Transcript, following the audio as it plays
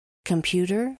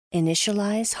Computer,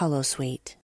 initialize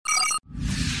holosuite.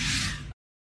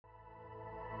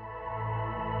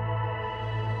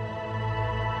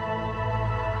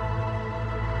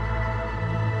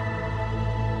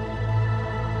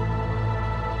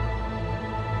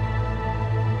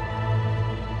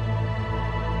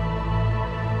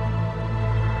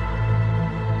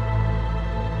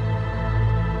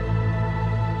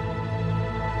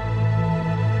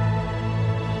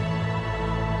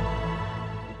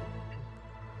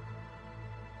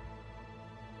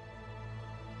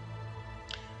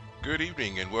 Good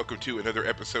evening and welcome to another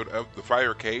episode of The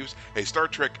Fire Caves, a Star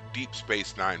Trek Deep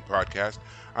Space Nine podcast.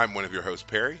 I'm one of your hosts,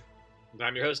 Perry. And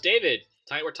I'm your host, David.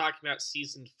 Tonight we're talking about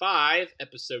Season 5,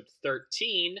 Episode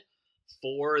 13,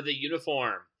 For the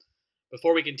Uniform.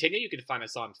 Before we continue, you can find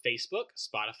us on Facebook,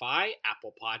 Spotify,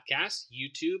 Apple Podcasts,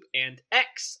 YouTube, and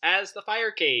X as The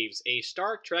Fire Caves, a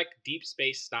Star Trek Deep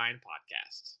Space Nine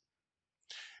podcast.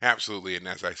 Absolutely, and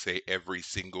as I say every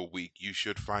single week, you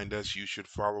should find us, you should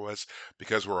follow us,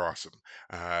 because we're awesome.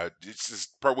 This is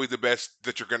probably the best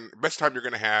time you're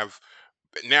gonna have.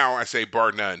 Now I say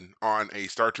bar none on a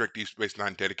Star Trek Deep Space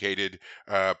Nine dedicated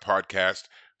podcast.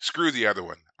 Screw the other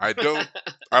one. I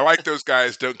like those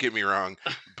guys. Don't get me wrong,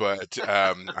 but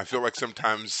I feel like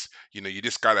sometimes you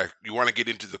want to get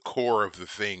into the core of the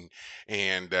thing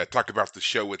and talk about the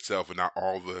show itself and not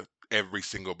every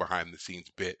single behind the scenes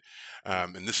bit.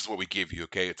 And this is what we give you.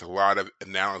 Okay, it's a lot of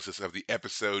analysis of the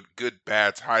episode, good,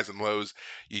 bads, highs and lows.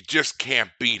 You just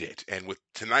can't beat it. And with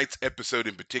tonight's episode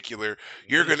in particular,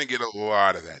 you're going to get a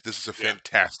lot of that. This is a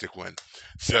fantastic one.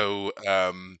 So.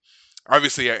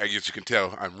 Obviously, as you can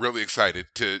tell, I'm really excited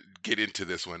to get into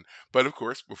this one. But of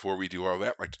course, before we do all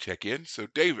that, I'd like to check in. So,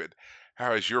 David,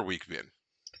 how has your week been?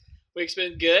 Week's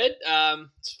been good.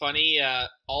 It's funny.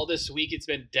 All this week it's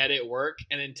been dead at work,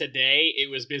 and then today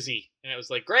it was busy, and it was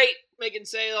like, great, making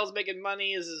sales, making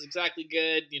money. This is exactly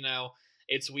good. You know,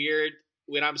 it's weird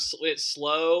when it's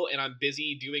slow and I'm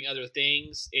busy doing other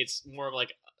things. It's more of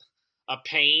like a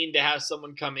pain to have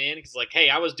someone come in because, like, hey,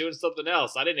 I was doing something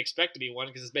else. I didn't expect anyone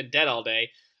because it's been dead all day.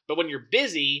 But when you're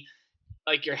busy,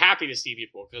 like, you're happy to see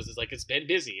people because it's like it's been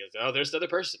busy. It's, oh, there's another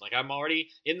person. Like, I'm already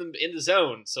in the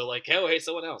zone. So like, oh, hey,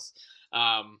 someone else.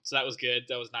 So that was good.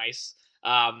 That was nice.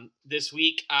 This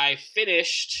week I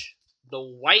finished The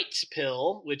White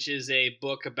Pill, which is a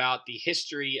book about the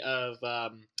history of the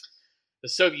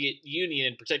Soviet Union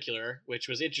in particular, which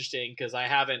was interesting because I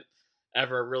haven't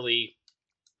ever really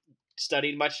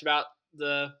studied much about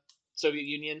the Soviet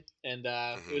Union, and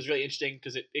it was really interesting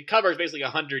because it covers basically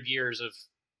 100 years of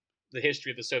the history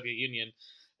of the Soviet Union,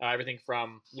 everything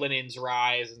from Lenin's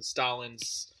rise and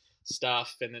Stalin's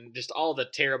stuff, and then just all the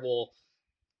terrible,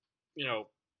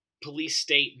 police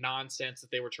state nonsense that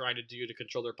they were trying to do to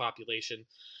control their population.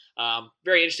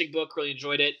 Very interesting book, really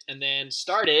enjoyed it, and then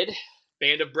started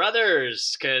Band of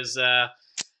Brothers, because now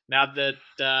that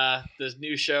the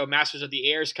new show Masters of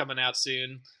the Air is coming out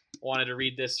soon, wanted to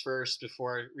read this first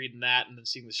before reading that and then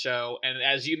seeing the show. And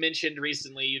as you mentioned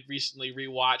recently, you recently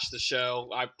rewatched the show.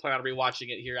 I plan on rewatching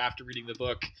it here after reading the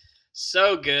book.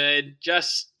 So good.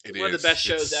 Just one of the best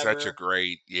shows ever. Such a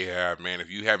great, man.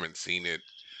 If you haven't seen it,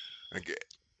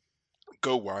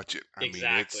 go watch it. I mean,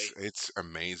 it's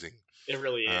amazing. It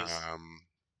really is.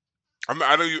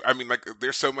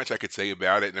 There's so much I could say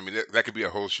about it, and I mean that could be a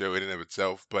whole show in and of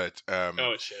itself. But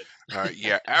it should.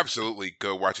 yeah, absolutely,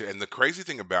 go watch it. And the crazy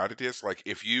thing about it is, like,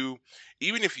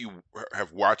 even if you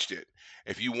have watched it,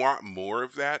 if you want more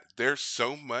of that, there's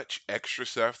so much extra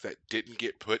stuff that didn't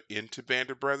get put into Band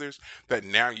of Brothers that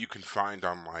now you can find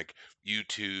on like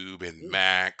YouTube and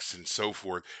Max and so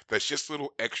forth. That's just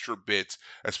little extra bits,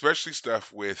 especially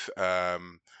stuff with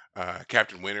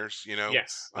Captain Winters,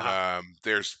 Yes.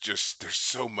 there's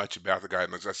so much about the guy.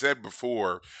 And as I said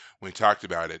before, when we talked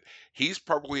about it, he's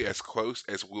probably as close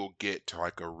as we'll get to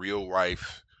like a real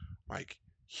life, like,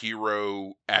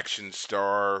 hero action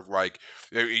star. Like,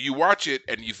 you watch it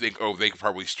and you think, oh, they could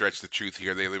probably stretch the truth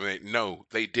here. They eliminate. No,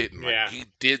 they didn't. Like, he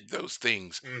did those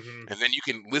things. Mm-hmm. And then you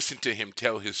can listen to him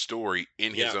tell his story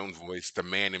in his own voice, the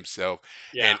man himself.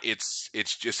 And it's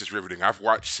just as riveting. I've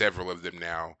watched several of them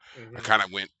now. Mm-hmm. I kind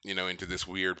of went, into this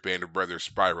weird Band of Brothers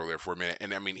spiral there for a minute.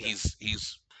 And I mean, he's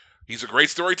a great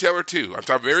storyteller too. On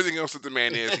top of everything else that the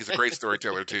man is, he's a great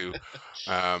storyteller too.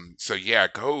 So yeah,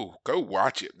 go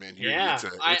watch it, man. It's a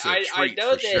treat. I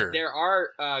know for that sure. there are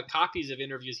copies of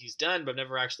interviews he's done, but I've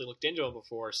never actually looked into them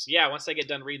before. So yeah, once I get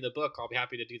done reading the book, I'll be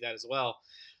happy to do that as well.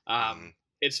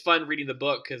 It's fun reading the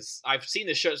book because I've seen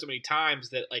the show so many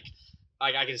times that like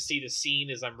I can see the scene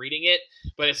as I'm reading it,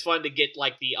 but it's fun to get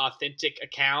like the authentic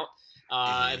account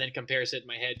and then compares it in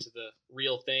my head to the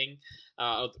real thing.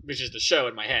 which is the show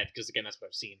in my head, because again, that's what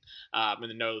I've seen. And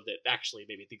to know that actually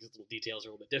maybe these little details are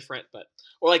a little bit different,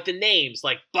 or like the names,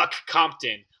 like Buck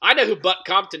Compton. I know who Buck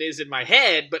Compton is in my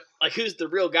head, but like who's the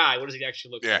real guy? What does he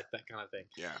actually look like? That kind of thing.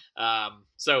 Yeah.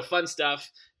 So fun stuff.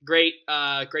 Great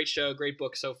show, great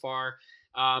book so far.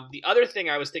 The other thing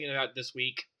I was thinking about this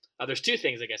week, there's two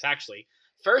things, I guess, actually.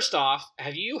 First off,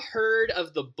 have you heard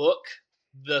of the book,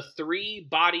 The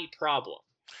 3-Body Problem?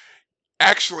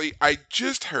 Actually, I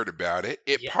just heard about it.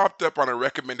 It Yeah. popped up on a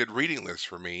recommended reading list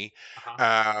for me.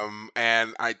 Uh-huh.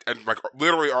 And like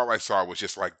literally all I saw was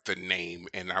just like the name,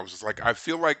 and I was just like, I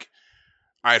feel like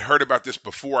I'd heard about this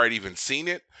before I'd even seen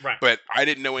it, Right. but I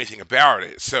didn't know anything about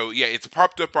it. So yeah, it's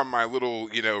popped up on my little,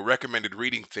 recommended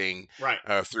reading thing Right.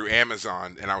 through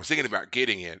Amazon, and I was thinking about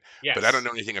getting it, but I don't Yes.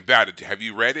 know anything about it. Have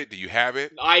you read it? Do you have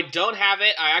it? I don't have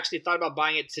it. I actually thought about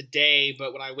buying it today,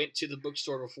 but when I went to the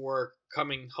bookstore before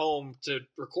coming home to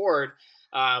record,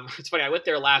 it's funny. I went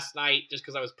there last night just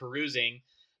because I was perusing.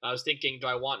 I was thinking, do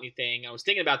I want anything? I was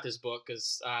thinking about this book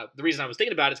because the reason I was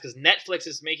thinking about it is because Netflix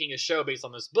is making a show based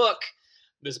on this book.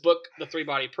 This book, The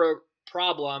Three-Body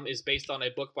Problem, is based on a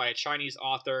book by a Chinese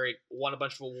author. It won a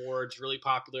bunch of awards, really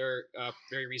popular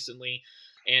very recently.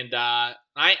 And I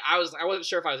wasn't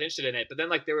sure if I was interested in it, but then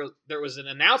like there was an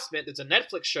announcement. It's a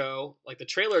Netflix show. Like the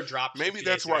trailer dropped a Maybe few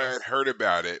that's days why ago. I'd heard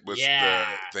about it, was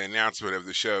Yeah. the announcement of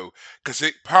the show, because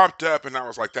it popped up and I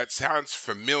was like, that sounds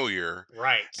familiar.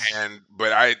 Right.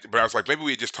 But I was like, maybe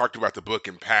we had just talked about the book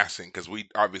in passing, because we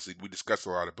discussed a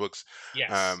lot of books.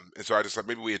 Yes. And so I just thought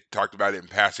maybe we had talked about it in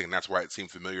passing, and that's why it seemed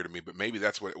familiar to me. But maybe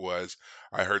that's what it was.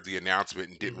 I heard the announcement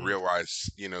and didn't Mhm. realize,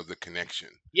 the connection.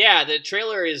 Yeah, the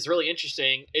trailer is really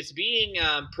interesting. It's being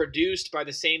produced by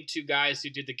the same two guys who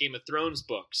did the Game of Thrones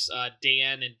books,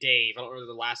 Dan and Dave. I don't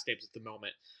remember the last names at the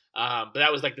moment, but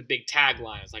that was like the big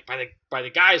tagline. It's like by the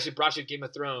guys who brought you Game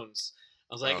of Thrones.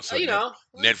 I was like, Oh, so you know,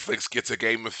 Netflix gets a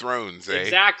Game of Thrones, eh?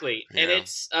 exactly. And Yeah.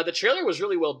 it's the trailer was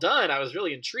really well done. I was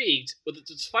really intrigued.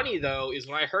 What's funny though is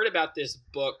when I heard about this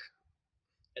book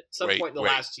at some point in the Wait.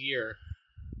 last year.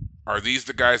 Are these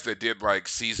the guys that did like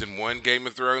season 1 Game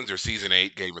of Thrones or season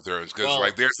 8 Game of Thrones? Because Well-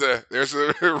 like there's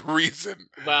a reason.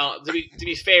 Well, to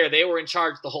be fair, they were in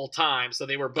charge the whole time, so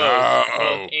they were both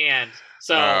Oh. and.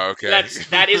 So Okay.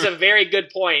 that is a very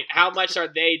good point. How much are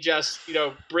they just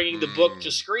bringing the book to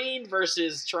Mm. screen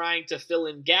versus trying to fill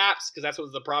in gaps? Because that's what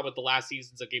was the problem with the last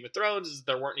seasons of Game of Thrones is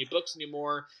there weren't any books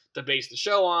anymore to base the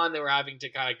show on. They were having to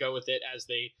kind of go with it as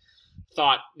they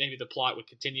thought maybe the plot would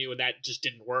continue, and that just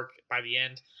didn't work by the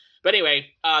end. But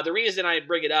anyway, the reason I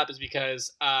bring it up is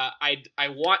because I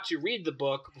want to read the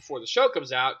book before the show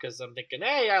comes out, because I'm thinking,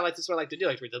 hey, this is what I like to do. I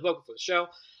like to read the book before the show.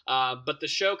 But the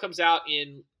show comes out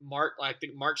in March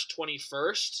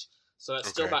 21st, so that's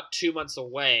still Okay. about 2 months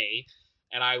away.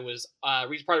 And I was part of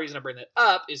the reason I bring that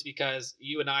up is because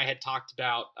you and I had talked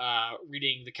about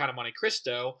reading The Count of Monte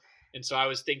Cristo, and so I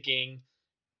was thinking,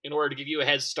 in order to give you a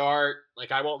head start,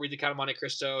 like I won't read The Count of Monte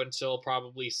Cristo until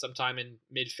probably sometime in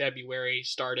mid-February,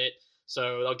 start it.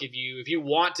 So they'll give you, if you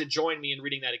want to join me in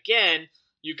reading that again,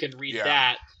 you can read Yeah.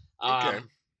 that. Okay.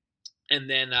 And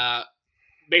then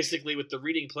basically with the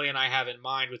reading plan I have in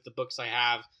mind with the books I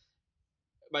have,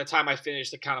 by the time I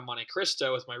finish The Count of Monte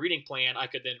Cristo with my reading plan, I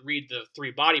could then read The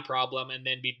Three-Body Problem and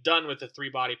then be done with the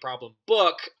Three-Body Problem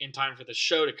book in time for the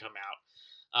show to come out.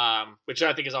 Which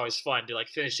I think is always fun to like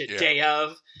finish it Yeah. day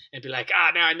of and be like,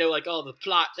 now I know like all the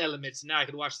plot elements. Now I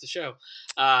can watch the show.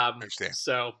 Understand.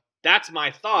 So that's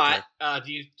my thought.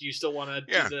 Do you still want to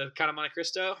Yeah. do The Count of Monte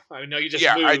Cristo? I know you just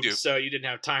Yeah, moved, I do. so you didn't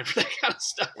have time for that kind of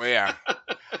stuff. Well, yeah.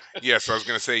 Yeah, so I was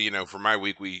gonna say, for my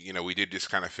week, we did just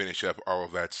kind of finish up all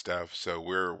of that stuff. So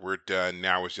we're done.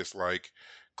 Now it's just like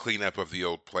cleanup of the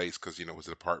old place, because it was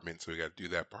an apartment, so we got to do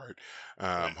that part.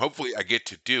 Right. Hopefully I get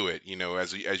to do it.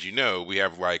 As you know, we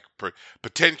have like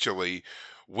potentially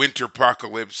Winter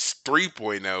Apocalypse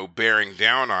 3.0 bearing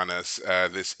down on us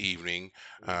this evening.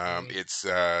 It's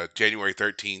January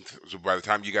 13th. So by the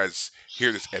time you guys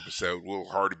hear this episode, we'll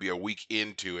hardly be a week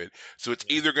into it. So it's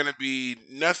either going to be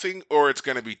nothing or it's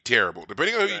going to be terrible,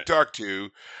 depending on who you Right. talk to.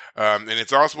 And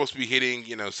it's all supposed to be hitting,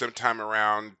 sometime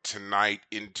around tonight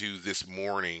into this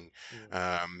morning.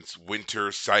 It's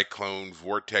winter, cyclone,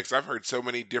 vortex. I've heard so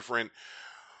many different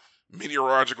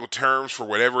meteorological terms for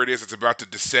whatever it is that's about to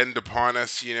descend upon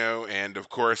us, and of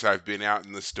course I've been out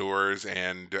in the stores,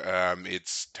 and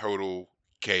it's total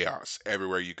chaos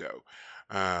everywhere you go.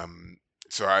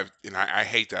 So I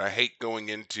hate that. I hate going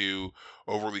into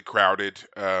overly crowded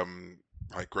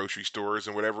like grocery stores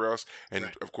and whatever else, and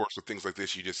Right. of course with things like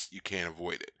this you can't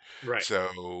avoid it. Right.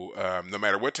 So no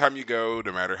matter what time you go,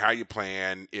 no matter how you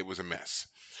plan, it was a mess.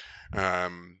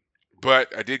 Um,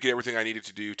 But I did get everything I needed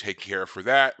to do, take care of for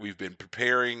that. We've been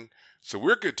preparing, so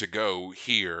we're good to go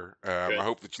here. I Good.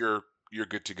 hope that you're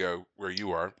good to go where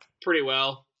you are. Pretty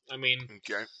well. I mean,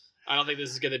 Okay. I don't think this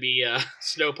is going to be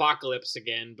snowpocalypse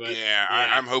again, but Yeah, yeah,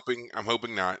 I'm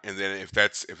hoping not. And then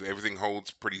if everything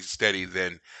holds pretty steady,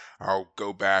 then I'll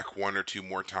go back one or two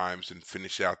more times and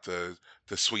finish out the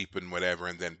sweep and whatever,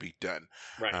 and then be done.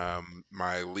 right,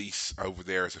 My lease over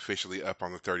there is officially up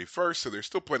on the 31st, so there's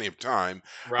still plenty of time.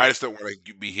 I right, just don't want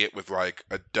to be hit with like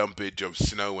a dumpage of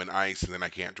snow and ice, and then I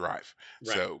can't drive.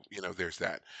 right. So there's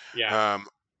that. Yeah, Um,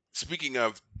 Speaking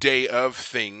of day of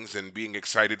things and being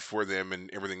excited for them and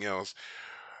everything else.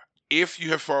 If you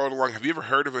have followed along, have you ever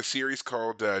heard of a series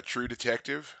called True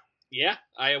Detective? yeah.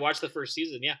 I watched the first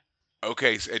season. Yeah,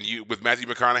 Okay, and you with Matthew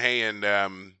McConaughey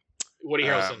and Woody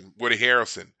Harrelson. Woody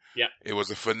Harrelson. Yeah, It was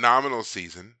a phenomenal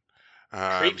season.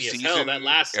 creepy as hell. That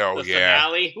last Oh the yeah,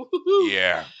 finale. Woo-hoo-hoo.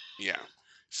 yeah, yeah.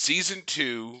 Season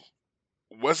two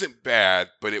wasn't bad,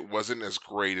 but it wasn't as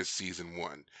great as season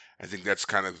one. I think that's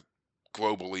kind of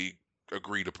globally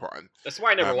agreed upon. That's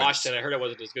why I never watched It's it. I heard it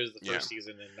wasn't as good as the yeah. first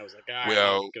season, and I was like, all right,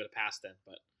 I'll Well, give it a pass then.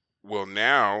 But Well,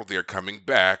 now they're coming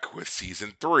back with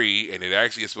season three, and it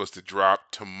actually is supposed to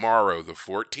drop tomorrow, the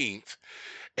 14th.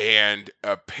 And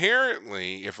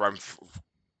apparently, if I'm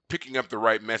picking up the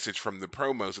right message from the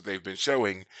promos that they've been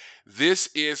showing, this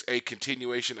is a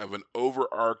continuation of an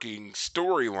overarching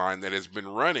storyline that has been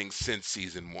running since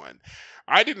season one.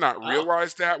 I did not oh,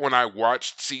 realize that when I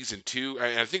watched season two.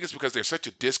 And I think it's because there's such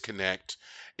a disconnect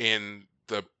in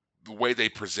the way they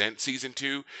present season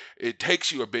two. It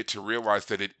takes you a bit to realize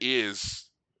that it is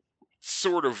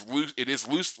sort of loose. It is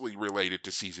loosely related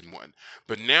to season one,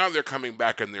 but now they're coming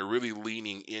back and they're really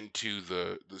leaning into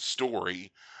the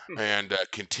story hmm, and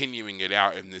continuing it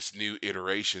out in this new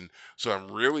iteration. So I'm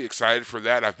really excited for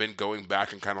that. I've been going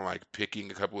back and kind of like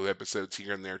picking a couple of episodes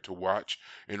here and there to watch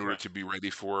in order right, to be ready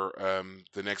for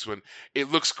the next one.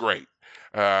 It looks great.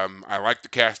 I like the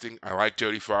casting. I like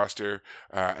Jodie Foster.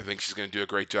 I think she's going to do a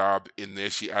great job in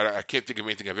this. I can't think of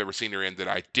anything I've ever seen her in that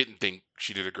I didn't think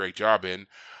she did a great job in.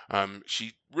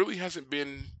 She really hasn't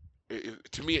been,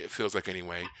 to me, it feels like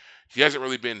anyway, she hasn't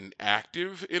really been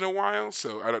active in a while.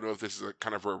 So I don't know if this is a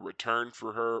kind of a return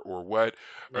for her or what.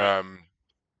 right, Um,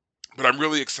 but I'm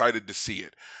really excited to see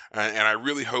it, and I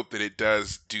really hope that it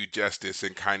does do justice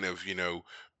and kind of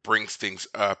brings things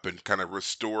up and kind of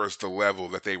restores the level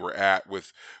that they were at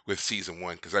with season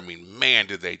one. Because I mean, man,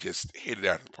 did they just hit it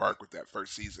out of the park with that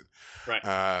first season.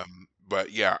 right,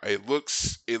 But yeah, it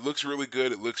looks really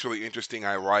good. It looks really interesting.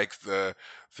 I like the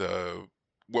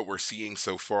what we're seeing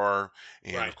so far,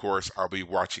 and right. of course, I'll be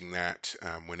watching that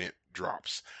when it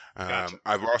drops. Gotcha.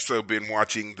 I've also been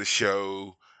watching the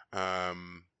show.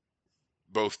 Um,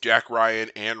 both Jack Ryan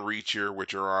and Reacher,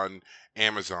 which are on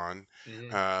Amazon.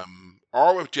 Hmm.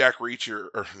 All of Jack Reacher,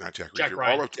 or not Jack Jack Reacher, all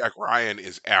Ryan. of Jack Ryan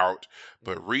is out,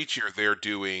 but Hmm. Reacher they're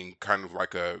doing kind of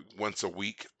like a once a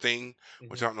week thing,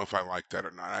 which Hmm. I don't know if I like that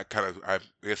or not. I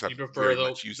guess I'm You prefer very the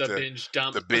much used the to binge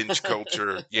dump? the binge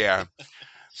culture. Yeah,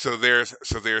 so there's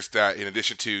that in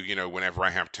addition to whenever I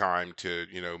have time to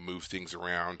move things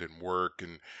around and work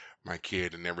and my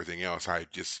kid and everything else, I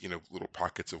just little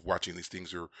pockets of watching these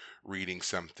things or reading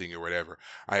something or whatever.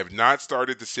 I have not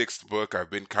started the sixth book.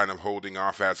 I've been kind of holding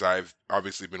off as I've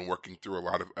obviously been working through a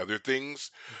lot of other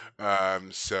things.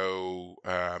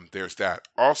 Mhm. There's that.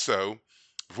 Also,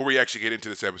 before we actually get into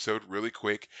this episode, really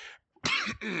quick,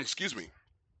 excuse me.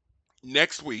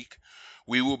 Next week,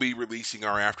 we will be releasing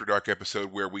our After Dark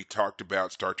episode where we talked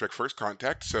about Star Trek First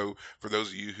Contact. So, for those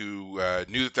of you who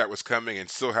knew that was coming and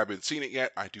still haven't seen it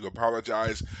yet, I do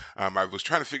apologize. I was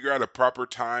trying to figure out a proper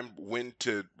time when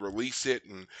to release it,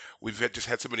 and just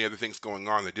had so many other things going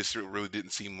on that just really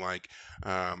didn't seem like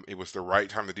it was the right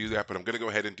time to do that. But I'm going to go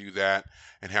ahead and do that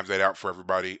and have that out for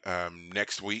everybody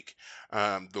next week.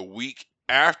 The week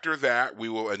after that, we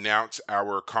will announce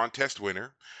our contest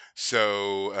winner.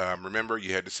 So remember,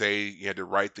 you had to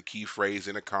write the key phrase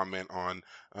in a comment on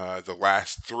the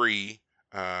last three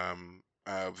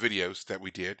videos that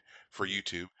we did for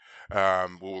Mhm.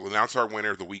 YouTube. We'll announce our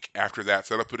winner the week after that.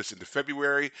 So that'll put us into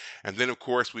February. And then, of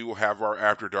course, we will have our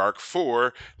After Dark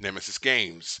for Nemesis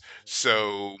Games. Mhm.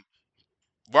 So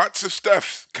lots of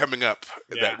stuff coming up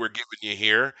Yeah, that we're giving you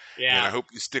here. And I yeah, hope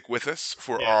you stick with us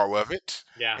for yeah, all of it.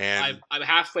 yeah. I'm And I'm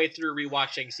halfway through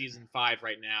rewatching season 5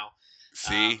 right now.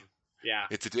 see, Yeah,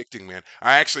 it's addicting, man.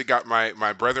 I actually got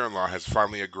my brother-in-law has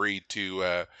finally agreed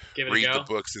to give it a read the go.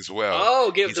 books as well.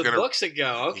 Oh, give He's the gonna, books a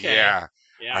go. Okay. yeah.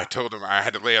 Yeah. told him I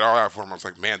had to lay it all out for him. I was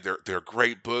like, man, they're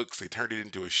great books. They turned it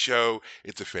into a show.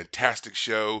 It's a fantastic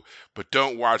show, but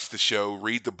don't watch the show.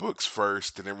 Read the books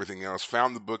first and everything else.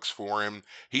 Found the books for him.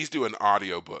 He's doing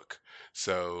audiobook.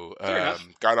 So Fair enough.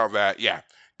 got all that. Yeah.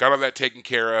 Got all that taken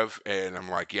care of, and I'm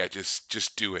like, yeah,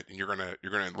 just do it, and you're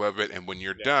gonna love it. And when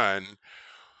you're Yeah. done,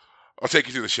 I'll take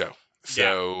you through the show. Yeah.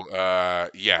 So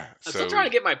yeah, I'm still so trying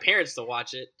to get my parents to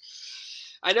watch it.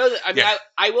 I know that. I mean, yeah,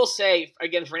 I will say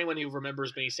again for anyone who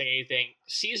remembers me saying anything.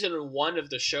 Season 1 of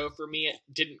the show for me it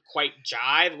didn't quite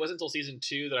jive. It wasn't until season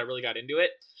 2 that I really got into it,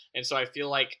 and so I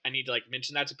feel like I need to like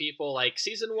mention that to people. Like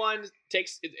season 1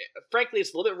 takes, frankly,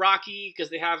 it's a little bit rocky because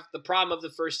they have the problem of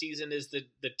the first season is that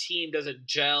the team doesn't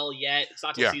gel yet. It's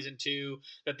not till yeah, season 2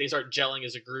 that they start gelling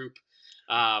as a group,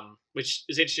 which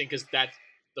is interesting because that's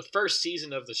the first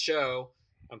season of the show.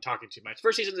 I'm talking too much.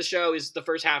 First season of the show is the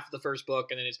first half of the first book,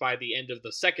 and then it's by the end of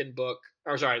the second book,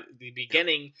 or sorry, the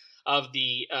beginning of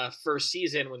the first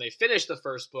season when they finish the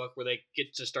first book, where they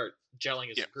get to start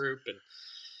gelling as yeah. a group. And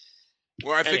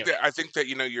Well, anyway, I think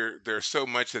that there's so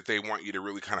much that they want you to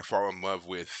really kind of fall in love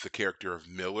with the character of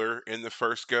Miller in the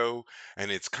first go,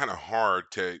 and it's kind of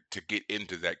hard to get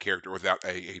into that character without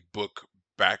a book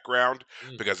background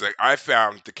because I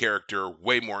found the character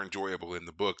way more enjoyable in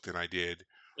the book than I did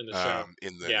in the show,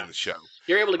 in yeah, the show.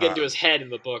 you're able to get into Um, his head in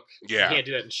the book. You yeah, can't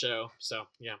do that in the show. So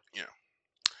yeah, yeah.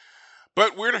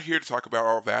 But we're not here to talk about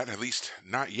all that, at least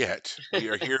not yet. We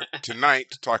are here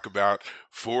tonight to talk about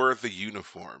For the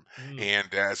Uniform.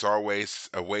 And as always,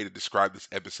 a way to describe this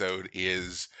episode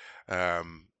is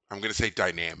I'm going to say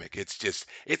dynamic.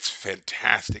 It's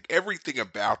fantastic. Everything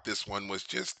about this one was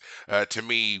just, to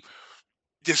me,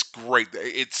 just great.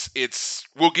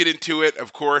 We'll get into it,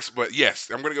 of course, but yes,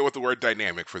 I'm going to go with the word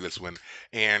dynamic for this one.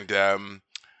 And,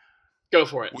 go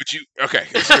for it. would you? Okay,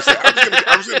 I was gonna say,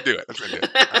 I'm just gonna do it. I'm just gonna do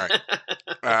it.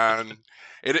 All right.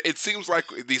 It seems like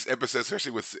these episodes,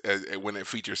 especially with when it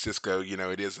features Cisco,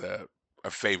 it is a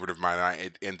favorite of mine.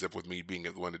 It ends up with me being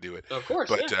the one to do it. Of course,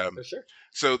 But yeah, for sure.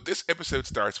 so this episode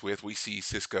starts with we see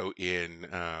Cisco in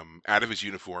out of his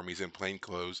uniform. He's in plain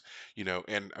clothes,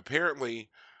 and apparently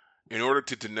in order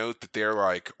to denote that they're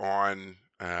like on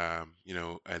a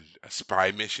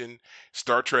spy mission,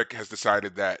 Star Trek has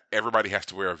decided that everybody has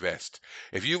to wear a vest.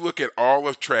 If you look at all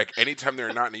of Trek, anytime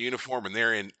they're not in a uniform and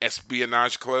they're in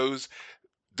espionage clothes,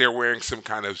 they're wearing some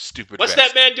kind of stupid What's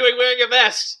vest. that man doing wearing a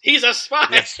vest? He's a spy.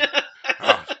 Yes.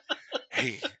 Oh,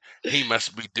 he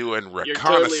must be doing You're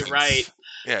reconnaissance. totally right.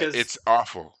 Yeah, it's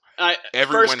awful.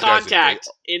 Everyone First does Contact.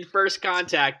 In First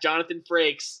Contact, Jonathan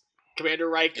Frakes, Commander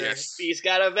Riker, Yes. he's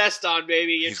got a vest on,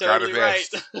 baby. You're He's totally got a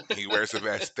vest. right. He wears a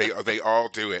vest. They all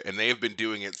do it, and they have been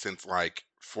doing it since like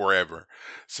forever.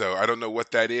 So I don't know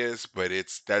what that is, but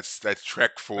that's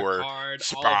Trek for Picard,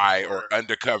 spy Oliver. or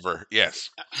undercover. Yes.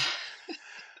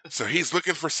 So he's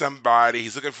looking for somebody.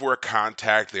 He's looking for a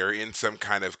contact. They're in some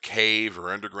kind of cave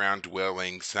or underground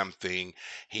dwelling, something.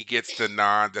 He gets the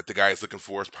nod that the guy he's looking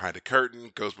for is behind a curtain,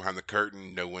 goes behind the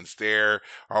curtain, no one's there.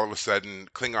 All of a sudden,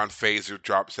 Klingon phaser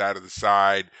drops out of the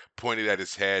side, pointed at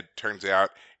his head. Turns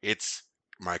out it's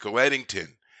Michael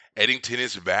Eddington. Eddington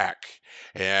is back.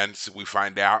 And so we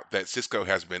find out that Cisco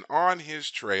has been on his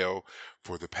trail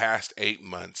for the past 8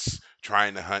 months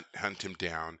trying to hunt him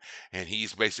down, and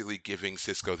he's basically giving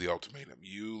Cisco the ultimatum: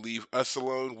 you leave us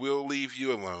alone, we'll leave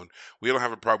you alone. We don't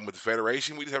have a problem with the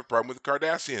Federation, we just have a problem with the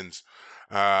Cardassians.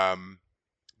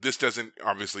 This doesn't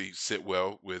obviously sit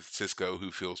well with Cisco,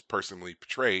 who feels personally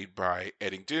betrayed by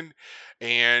Eddington,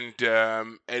 and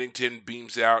Eddington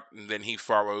beams out, and then he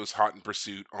follows hot in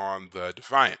pursuit on the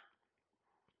Defiant.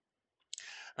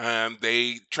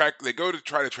 They go to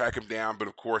try to track him down, but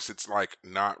of course it's like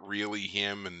not really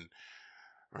him, and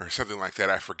or something like that.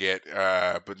 I forget,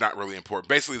 but not really important.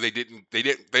 Basically,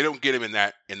 they don't get him in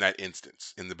that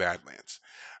instance in the Badlands.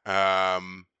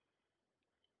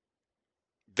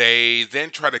 They then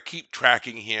try to keep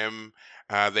tracking him.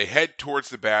 They head towards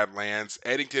the Badlands.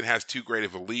 Eddington has too great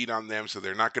of a lead on them, so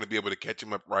they're not going to be able to catch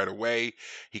him up right away.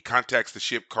 He contacts the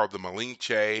ship called the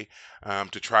Malinche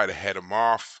to try to head him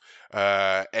off.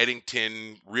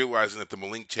 Eddington, realizing that the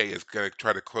Malinche is going to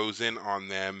try to close in on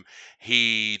them,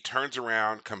 he turns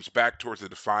around, comes back towards the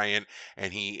Defiant,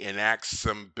 and he enacts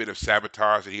some bit of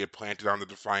sabotage that he had planted on the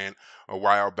Defiant a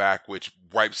while back, which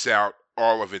wipes out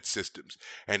all of its systems.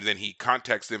 And then he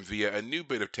contacts them via a new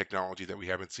bit of technology that we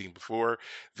haven't seen before,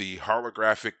 the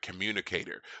holographic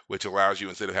communicator, which allows you,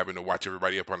 instead of having to watch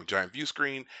everybody up on a giant view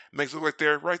screen, makes it look like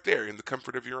they're right there in the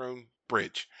comfort of your own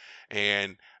bridge.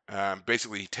 And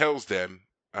basically he tells them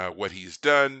what he's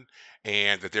done,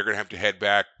 and that they're going to have to head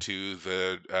back to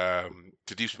the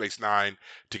to Deep Space Nine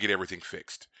to get everything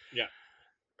fixed. Yeah.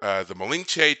 the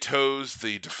Malinche tows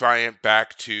the Defiant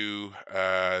back to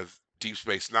Deep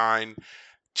Space Nine.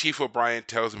 Chief O'Brien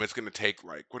tells him it's going to take,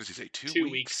 like, what does he say, 2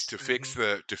 weeks 2 weeks.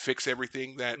 to fix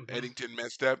everything that Eddington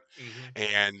messed up.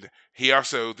 Mm-hmm. And they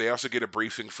also get a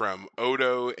briefing from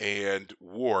Odo and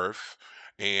Worf.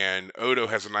 And Odo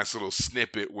has a nice little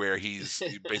snippet where he's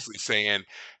basically saying,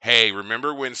 "Hey,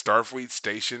 remember when Starfleet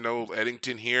stationed old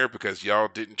Eddington here because y'all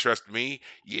didn't trust me?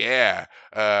 Yeah,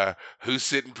 who's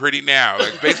sitting pretty now?"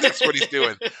 Like, basically, that's what he's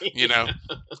doing, you know.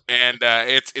 And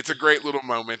it's a great little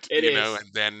moment, It is.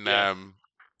 And then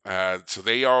Yeah. so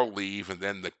they all leave, and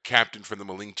then the captain from the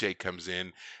Malinche comes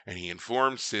in, and he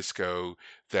informs Sisko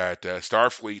that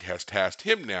Starfleet has tasked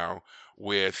him now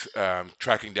with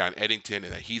tracking down Eddington,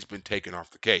 and that he's been taken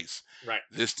off the case. Right.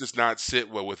 This does not sit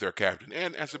well with their captain.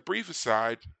 And as a brief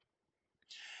aside,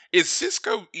 is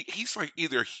Cisco? He's like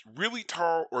either really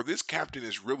tall or this captain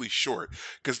is really short,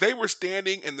 because they were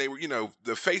standing and they were,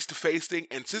 the face to face thing,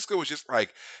 and Cisco was just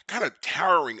like kind of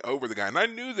towering over the guy. And I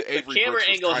knew that The Avery camera Brooks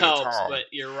was angle kind of helps, tall. but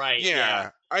you're right. Yeah. Yeah,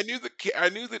 I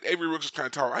knew that Avery Brooks was kind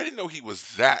of tall. I didn't know he was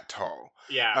that tall.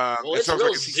 Yeah. Well, And so it's I was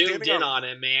real like, is he zoomed standing in on? on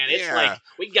him, man. It's like Yeah,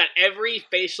 we got every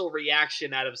facial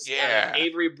reaction out of yeah.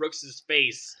 Avery Brooks's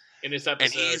face in this And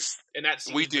episode, in that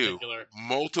scene we in do particular.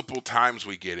 multiple times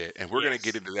we get it, and we're gonna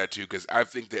get Yes. into that too, because I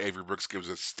think that Avery Brooks gives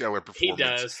a stellar He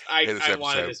performance does. I in this I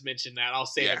wanted episode. to mention that. I'll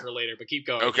save it Yeah. for later, but keep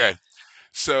going. Yeah. Okay.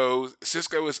 So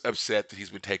Cisco is upset that he's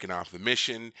been taken off the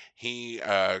mission. He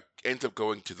ends up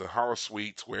going to the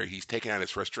holosuites where he's taking out his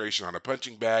frustration on a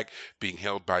punching bag, being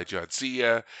held by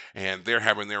Jadzia, and they're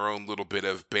having their own little bit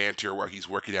of banter while he's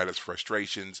working out his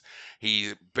frustrations.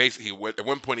 He basically, at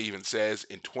one point, he even says,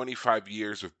 in 25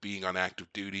 years of being on active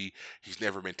duty, he's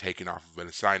never been taken off of an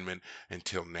assignment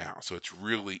until now. So it's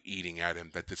really eating at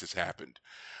him that this has happened.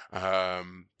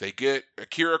 They get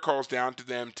Akira calls down to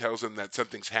them, tells them that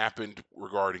something's happened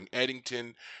regarding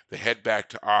Eddington. They head back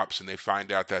to Ops and they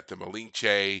find out that the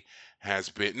Malinche has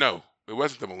been no, it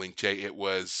wasn't the Malinche, it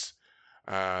was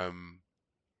um,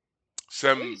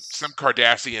 some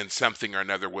Cardassian something or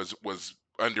another was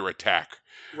under attack.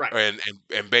 Right.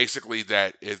 And basically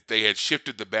that they had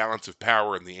shifted the balance of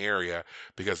power in the area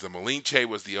because the Malinche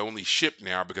was the only ship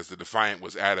now because the Defiant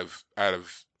was out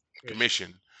of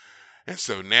commission. And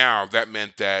so now that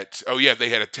meant that, oh yeah, they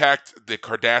had attacked the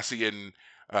Cardassian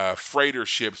freighter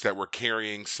ships that were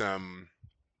carrying some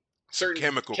Certain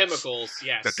chemicals chemicals,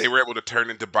 that yes. they were able to turn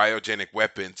into biogenic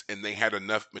weapons, and they had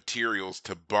enough materials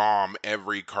to bomb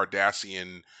every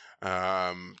Cardassian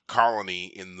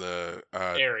colony Area.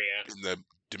 in the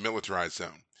demilitarized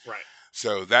zone. Right.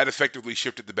 So that effectively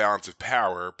shifted the balance of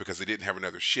power because they didn't have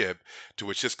another ship. To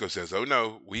which Cisco says, "Oh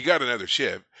no, we got another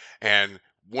ship." And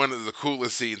one of the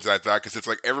coolest scenes I thought, because it's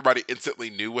like everybody instantly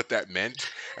knew what that meant,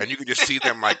 and you could just see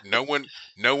them like no one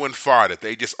fought it.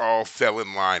 They just all fell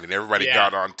in line, and everybody Yeah.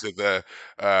 got onto the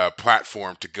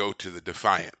platform to go to the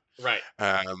Defiant. Right.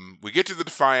 We get to the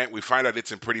Defiant. We find out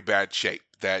it's in pretty bad shape.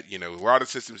 That a lot of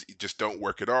systems just don't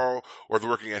work at all, or they're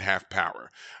working at half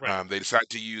power. Right. They decide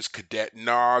to use Cadet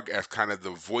Nog as kind of the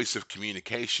voice of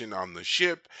communication on the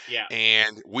ship, Yeah.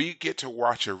 and we get to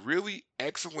watch a really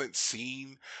excellent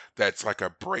scene that's like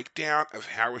a breakdown of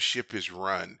how a ship is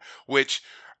run, which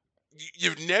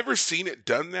you've never seen it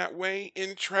done that way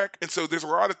in Trek. And so there's a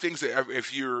lot of things that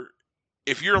if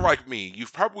you're like me,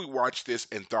 you've probably watched this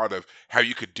and thought of how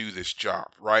you could do this job,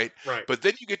 right? Right. But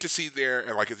then you get to see there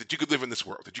and like that you could live in this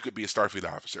world, that you could be a Starfleet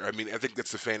officer. I mean, I think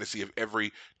that's the fantasy of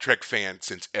every Trek fan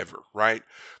since ever, right?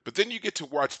 But then you get to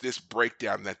watch this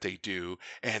breakdown that they do,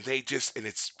 and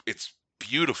it's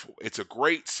beautiful. It's a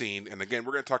great scene, and again,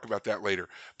 we're going to talk about that later.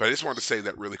 But I just wanted to say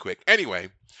that really quick. Anyway,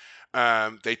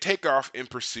 they take off in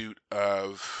pursuit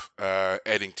of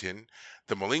Eddington.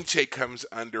 The Malinche comes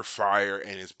under fire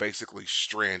and is basically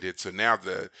stranded. So now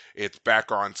it's back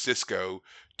on Cisco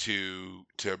to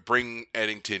bring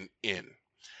Eddington in.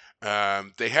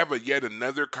 They have yet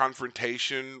another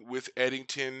confrontation with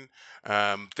Eddington,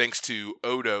 thanks to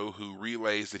Odo, who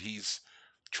relays that he's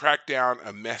tracked down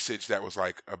a message that was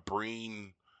like a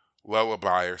Breen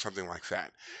lullaby or something like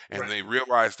that. And Right. they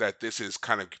realize that this is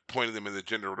kind of pointing them in the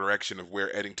general direction of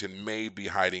where Eddington may be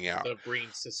hiding out. The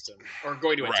Breen system, or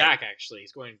going to Right. attack. Actually,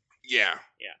 he's going. Yeah.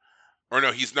 Yeah. Or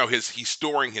no, he's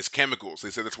storing his chemicals.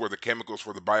 They said that's where the chemicals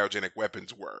for the biogenic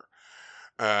weapons were.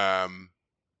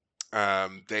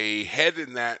 They head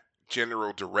in that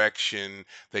general direction.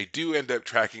 They do end up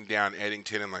tracking down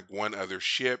Eddington and like one other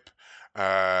ship.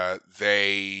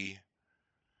 They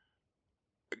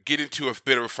get into a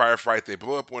bit of a firefight. They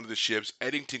blow up one of the ships.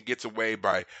 Eddington gets away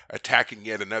by attacking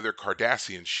yet another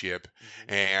Cardassian ship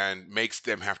Mm-hmm. and makes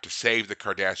them have to save the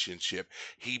Cardassian ship.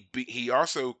 He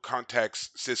also contacts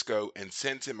Sisko and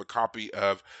sends him a copy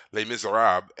of Les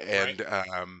Misérables Right.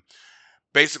 and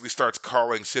basically starts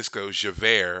calling Sisko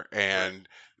Javert. Right. And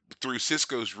through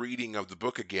Sisko's reading of the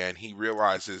book again, he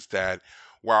realizes that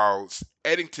while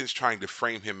Eddington's trying to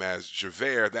frame him as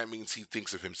Javert, that means he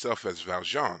thinks of himself as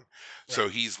Valjean. So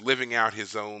Right. he's living out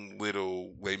his own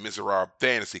little Les Miserables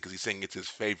fantasy because he's saying it's his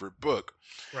favorite book.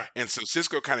 Right. And so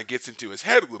Sisko kind of gets into his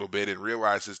head a little bit and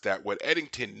realizes that what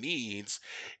Eddington needs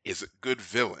is a good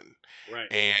villain.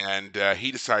 Right. And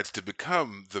he decides to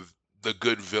become the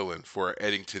good villain for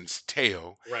Eddington's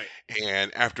tale. Right.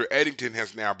 And after Eddington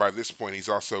has now, by this point, he's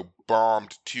also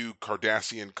bombed 2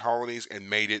 Cardassian colonies and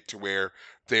made it to where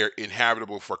they're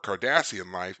inhabitable for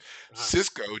Cardassian life.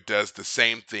 Sisko does the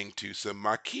same thing to some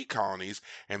Maquis colonies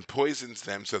and poisons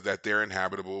them so that they're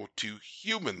inhabitable to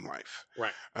human life.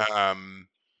 Right.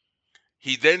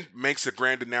 He then makes a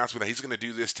grand announcement that he's going to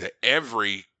do this to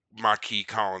every Maquis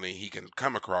colony he can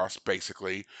come across,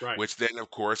 basically, Right. which then,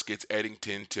 of course, gets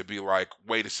Eddington to be like,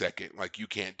 wait a second, like, you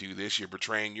can't do this. You're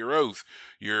betraying your oath.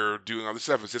 You're doing all this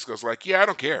stuff. And Cisco's like, yeah, I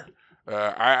don't care.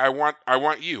 I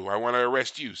want you. I want to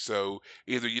arrest you. So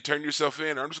either you turn yourself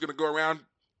in or I'm just going to go around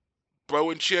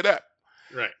blowing shit up.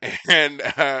 Right. And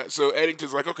so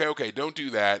Eddington's like, okay, don't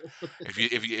do that.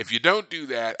 If you don't do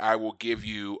that, I will give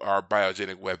you our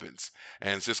biogenic weapons.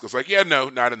 And Cisco's like, yeah, no,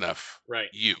 not enough. Right.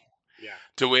 You. Yeah.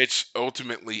 To which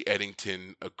ultimately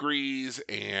Eddington agrees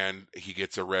and he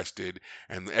gets arrested.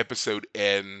 And the episode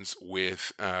ends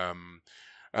with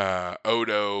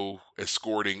Odo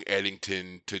escorting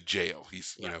Eddington to jail.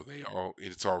 He's, Right.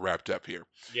 it's all wrapped up here.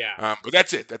 Yeah. But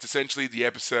that's it. That's essentially the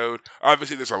episode.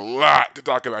 Obviously, there's a lot to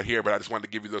talk about here, but I just wanted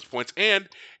to give you those points. And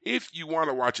if you want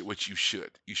to watch it, which you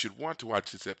should want to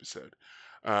watch this episode.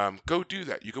 Go do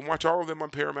that. You can watch all of them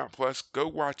on Paramount Plus. Go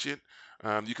watch it.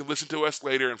 You can listen to us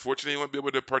later. Unfortunately, you won't be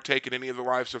able to partake in any of the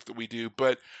live stuff that we do,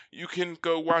 but you can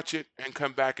go watch it and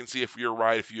come back and see if you're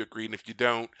right, if you agree, and if you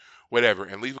don't, whatever,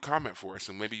 and leave a comment for us,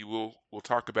 and maybe we'll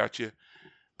talk about you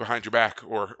behind your back,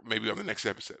 or maybe on the next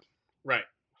episode. Right.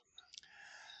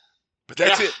 But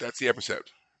that's it. That's the episode.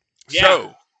 Yeah.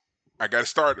 So I got to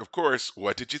start. Of course.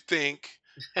 What did you think?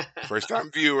 First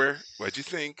time viewer. What'd you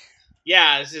think?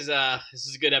 Yeah, this is a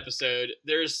good episode.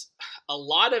 There's a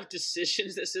lot of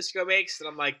decisions that Sisko makes, and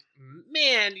I'm like,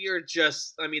 man, you're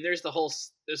just. I mean, there's a whole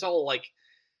like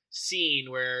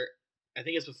scene where I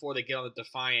think it's before they get on the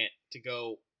Defiant to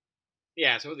go.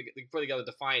 Yeah, so before they get on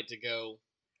the Defiant to go.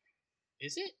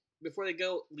 Is it before they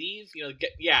go leave?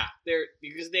 They're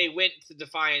because they went to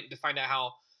Defiant to find out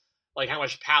how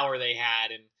much power they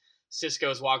had, and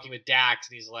Sisko's walking with Dax,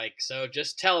 and he's like, so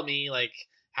just tell me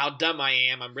how dumb I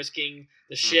am. I'm risking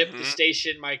the ship to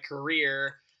station my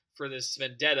career for this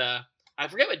vendetta. I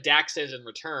forget what Dax says in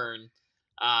return.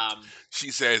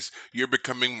 She says, you're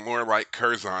becoming more like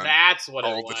Curzon. That's what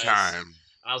all it was. The time.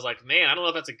 I was like, man, I don't know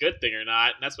if that's a good thing or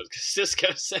not. And that's what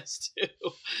Sisko says too.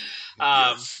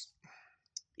 Yes.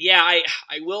 Yeah,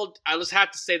 I'll just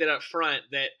have to say that up front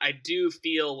that I do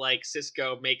feel like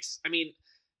Sisko makes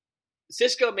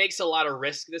a lot of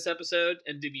risk this episode,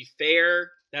 and to be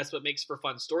fair, that's what makes for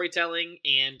fun storytelling.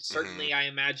 And certainly, I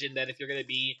imagine that if you're going to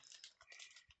be,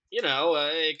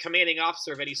 a commanding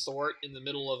officer of any sort in the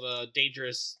middle of a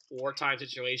dangerous wartime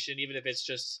situation, even if it's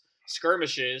just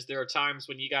skirmishes, there are times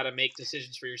when you got to make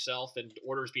decisions for yourself, and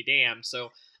orders be damned. So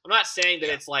I'm not saying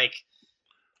that it's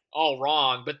all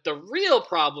wrong, but the real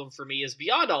problem for me is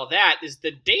beyond all that is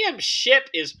the damn ship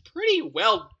is pretty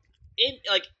well.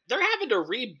 They're having to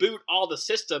reboot all the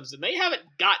systems, and they haven't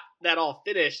got that all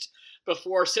finished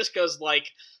before Sisko's like,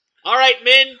 all right,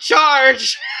 men,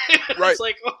 charge. Right. It's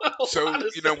like, so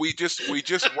we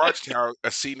just watched how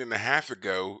a scene and a half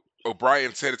ago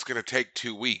O'Brien said it's going to take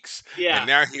 2 weeks. Yeah. And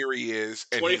now here he is,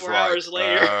 and 24 hours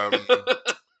later.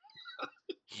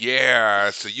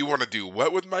 Yeah, so you want to do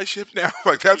what with my ship now?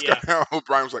 That's kind of how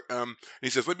O'Brien was like, he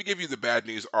says, let me give you the bad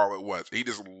news all at once. He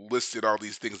just listed all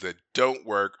these things that don't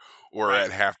work or are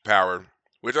at half power,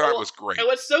 which I thought was great. And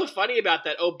what's so funny about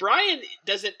that, O'Brien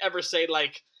doesn't ever say,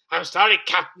 I'm sorry,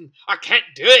 Captain, I can't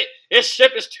do it. This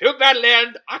ship is too badly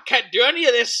and I can't do any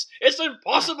of this. It's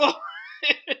impossible.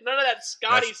 None of that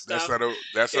Scotty stuff.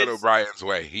 That's not O'Brien's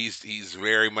way. He's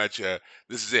very much,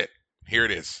 this is it. Here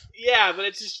it is. Yeah, but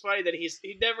it's just funny that he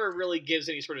never really gives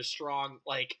any sort of strong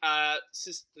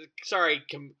sorry,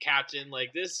 Captain,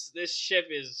 this ship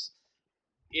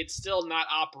it's still not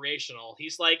operational.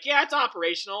 He's like, yeah, it's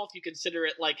operational if you consider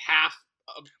it half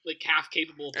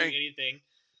capable of doing anything.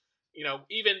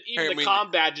 Even I the mean,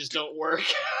 comm badges don't work.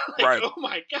 right? Oh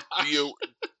my Do gosh. you?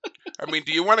 I mean,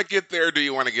 do you want to get there? Or do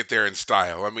you want to get there in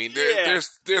style? I mean, Yeah. there's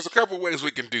a couple ways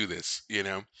we can do this.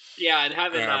 Yeah, and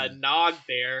having Um, Nog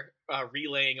there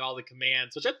relaying all the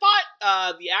commands, which I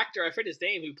thought the actor, I forget his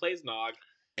name, who plays Nog.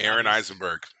 Aaron He's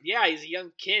Eisenberg. Yeah, he's a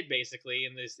young kid basically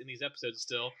in these episodes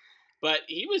still, but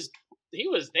he was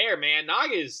there, man.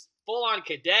 Nog is full on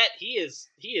cadet. He is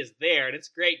there, and it's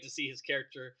great to see his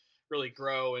character really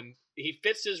grow, and he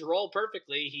fits his role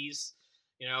perfectly. He's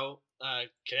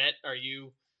cadet. Are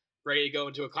you ready to go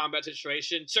into a combat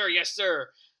situation, sir? Yes, sir.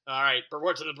 All right,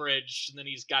 report to the bridge, and then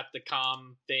he's got the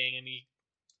comm thing, and he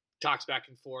talks back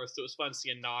and forth. So it was fun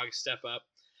seeing Nog step up.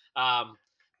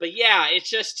 But yeah, it's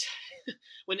just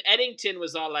when Eddington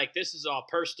was all like, "This is all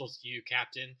personal to you,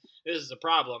 Captain. This is a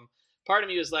problem." Part of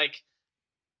me was like,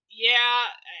 "Yeah,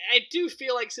 I do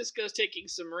feel like Sisko's taking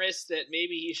some risks that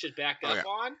maybe he should back Oh up yeah.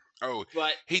 on." Oh,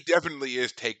 But he definitely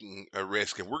is taking a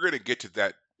risk, and we're going to get to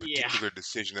that yeah, particular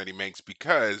decision that he makes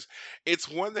because it's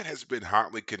one that has been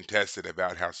hotly contested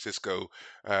about how Cisco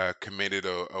committed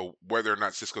whether or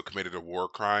not Cisco committed a war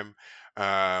crime.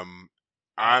 Um,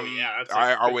 oh yeah, that's a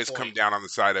I good always come point. down on the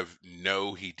side of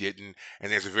no, he didn't,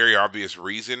 and there's a very obvious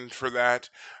reason for that.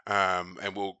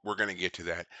 And we're going to get to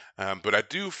that. But I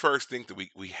do first think that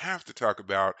we have to talk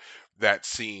about that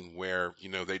scene where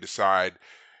they decide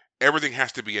everything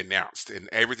has to be announced and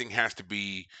everything has to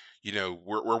be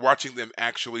we're watching them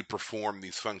actually perform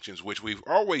these functions, which we've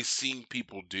always seen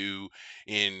people do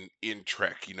in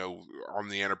Trek, on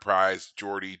the Enterprise,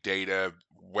 Geordi, Data,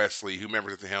 Wesley,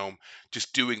 whomever's at the helm,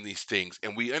 just doing these things.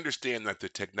 And we understand that the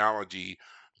technology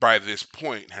by this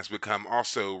point has become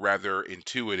also rather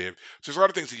intuitive. So there's a lot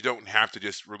of things that you don't have to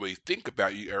just really think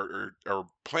about or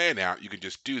plan out. You can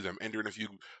just do them, enter in a few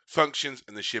functions,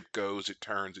 and the ship goes, it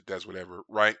turns, it does whatever,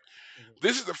 right? Mhm.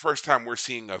 This is the first time we're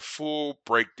seeing a full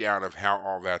breakdown of how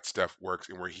all that stuff works,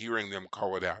 and we're hearing them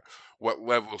call it out. What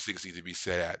levels things need to be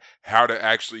set at, how to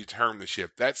actually turn the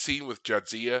ship. That scene with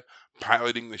Jadzia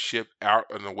piloting the ship out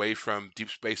and away from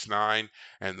Deep Space Nine,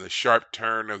 and the sharp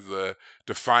turn of the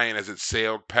Defiant as it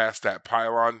sailed past that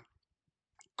pylon.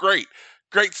 Great,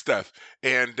 great stuff.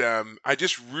 And I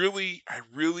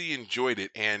really enjoyed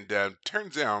it. And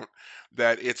turns out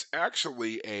that it's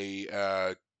actually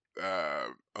a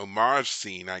homage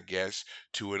scene, I guess,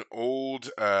 to an old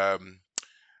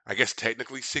I guess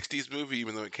technically 60s movie,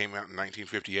 even though it came out in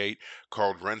 1958,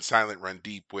 called Run Silent, Run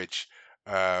Deep, which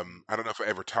I don't know if I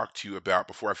ever talked to you about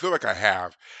before. I feel like I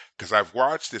have because I've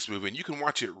watched this movie, and you can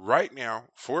watch it right now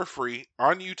for free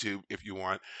on YouTube if you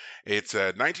want. It's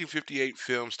a 1958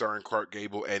 film starring Clark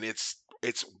Gable, and it's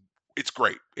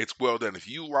great. It's well done. If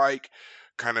you like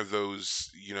kind of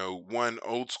those, one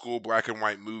old school black and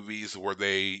white movies where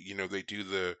they do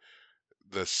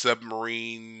the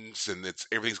submarines and it's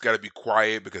everything's got to be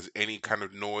quiet because any kind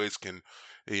of noise can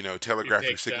Be telegraph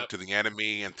your picked signal up. to the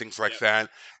enemy and things like Yep. that,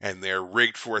 and they're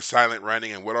rigged for a silent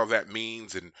running and what all that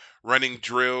means and running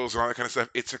drills and all that kind of stuff.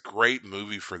 It's a great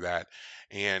movie for that.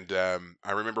 And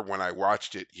I remember when I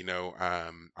watched it,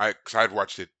 cause I'd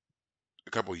watched it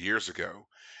a couple years ago.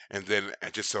 And then I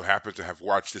just so happened to have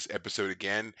watched this episode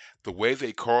again. The way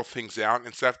they call things out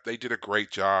and stuff, they did a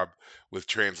great job with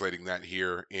translating that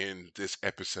here in this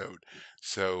episode.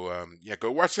 So, yeah, go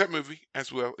watch that movie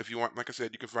as well if you want. Like I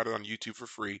said, you can find it on YouTube for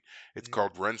free. It's Mhm.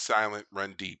 called Run Silent,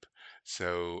 Run Deep.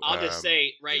 So, I'll just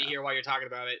say right yeah. here while you're talking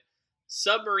about it,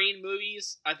 submarine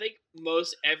movies. I think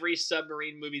most every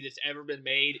submarine movie that's ever been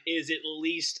made is at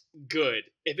least good.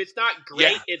 If it's not Yeah,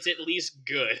 great, it's at least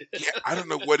good. yeah, I don't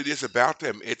know what it is about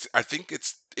them. I think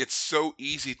it's so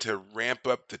easy to ramp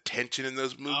up the tension in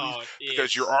those movies Oh,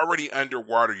 because you're it's already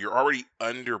underwater, you're already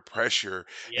under pressure,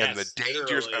 and the yes,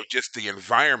 dangers of literally. just the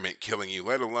environment killing you,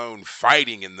 let alone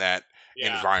fighting in that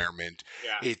Yeah, environment.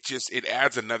 yeah, It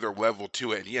adds another level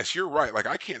to it. And yes, you're right. Like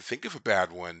I can't think of a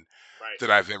bad one right. that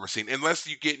I've ever seen, unless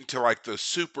you get into like the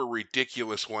super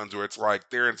ridiculous ones where it's like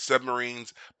they're in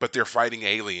submarines but they're Mhm. fighting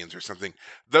aliens or something.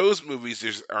 Those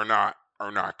movies are not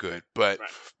good. But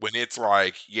Right. when it's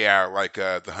like, yeah, like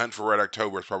The Hunt for Red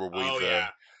October is probably Oh the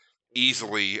yeah. hmm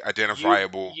easily U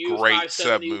identifiable U great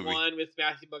sub movie. 571 with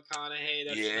Matthew McConaughey.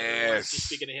 That's another one. So Yes,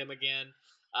 speaking of him again,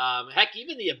 heck,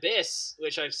 even The Abyss,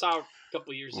 which I saw a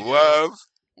couple years ago.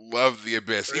 love The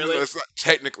Abyss, even though Really? it's not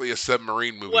technically a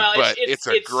submarine movie, Well, it's but it's it's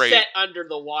a it's great. set under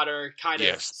the water, kind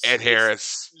of. Yes, Ed It's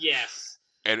Harris, yes.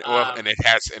 and well, Um, and it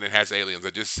has aliens.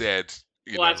 I just said,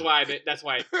 well, that's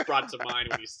why it brought to mind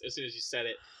when you as soon as you said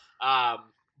it.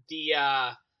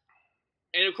 The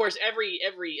and of course I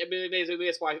mean basically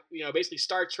that's why basically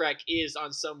Star Trek is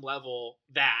on some level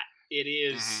that it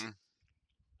is Mhm.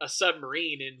 a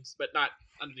submarine, but not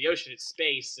under the ocean. It's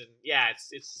space, and yeah,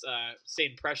 it's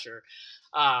same pressure.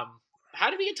 How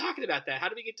did we get talking about that? How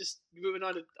did we get to moving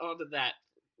onto that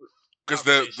Because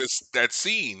conversation? that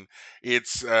scene,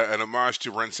 it's an homage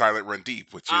to Run Silent, Run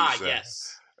Deep, which Ah, is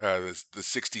yes. the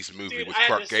 '60s movie Dude, with I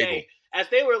have to Clark Gable. say, as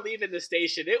they were leaving the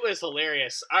station, it was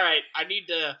hilarious. All right, I need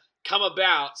to come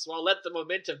about, so I'll let the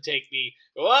momentum take me.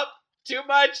 Go up too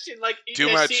much, and like you Too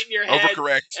guys see it much, in your head,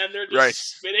 overcorrect, and they're right?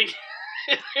 just spinning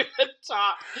to the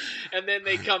top, and then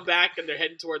they come back and they're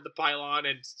heading toward the pylon,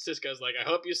 and Cisco's like, "I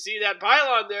hope you see that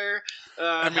pylon there,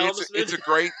 I mean, helmsman." it's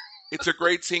a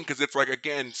great scene because it's like,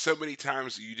 again, so many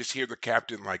times you just hear the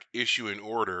captain like issue an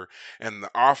order, and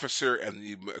the officer and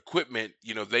the equipment,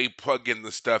 they plug in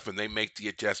the stuff and they make the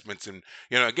adjustments, and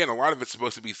again, a lot of it's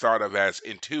supposed to be thought of as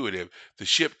intuitive. The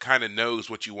ship kind of knows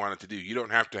what you want it to do. You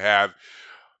don't have to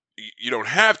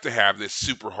have this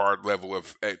super hard level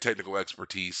of technical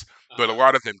expertise, but a Uh-huh.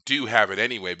 lot of them do have it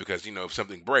anyway because if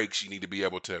something breaks, you need to be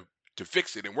able to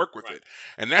fix it and work with Right, it.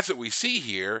 And that's what we see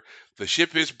here. The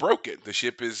ship is broken. The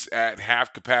ship is at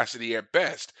half capacity at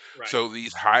best. right, So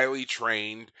these highly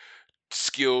trained,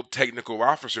 skilled technical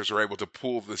officers are able to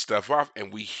pull this stuff off,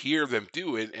 and we hear them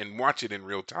do it and watch it in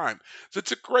real time. So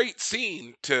it's a great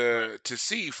scene right, to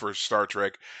see for Star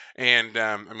Trek. And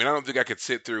I mean, I don't think I could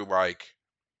sit through like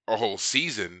a whole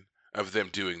season of them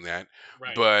doing that.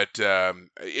 right, But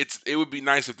it would be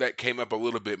nice if that came up a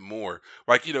little bit more.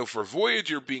 Like, for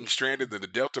Voyager being stranded in the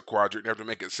Delta Quadrant and have to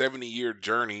make a 70-year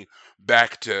journey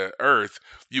back to Earth,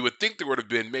 you would think there would have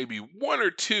been maybe one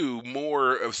or two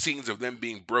more of scenes of them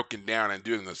being broken down and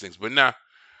doing those things. But nah,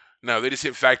 no, they just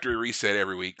hit factory reset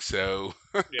every week. So,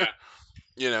 yeah,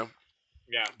 you know,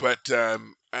 yeah, but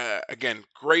again,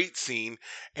 great scene.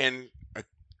 And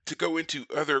to go into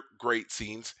other great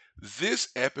scenes, this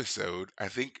episode, I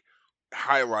think,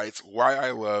 highlights why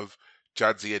I love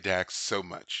Jadzia Dax so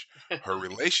much. Her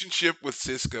relationship with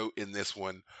Cisco in this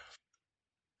one,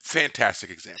 fantastic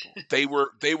example. They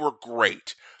were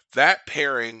great. That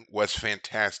pairing was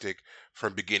fantastic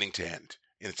from beginning to end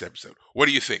in its episode. What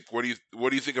do you think? What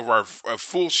do you think of our a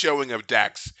full showing of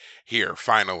Dax here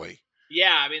finally?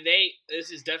 yeah. I mean,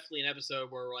 this is definitely an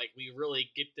episode where like we really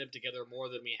get them together more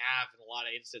than we have in a lot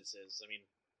of instances. I mean,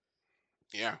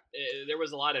 Yeah. there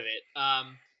was a lot of it.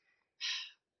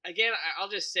 Again, I'll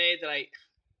just say that I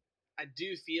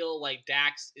do feel like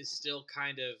Dax is still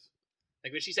kind of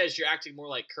like when she says you're acting more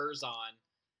like Curzon.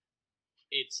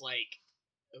 It's like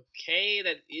okay,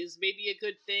 that is maybe a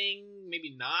good thing,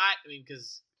 maybe not. I mean,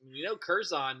 because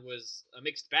Curzon was a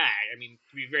mixed bag. I mean,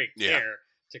 to be very Yeah. fair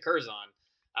to Curzon,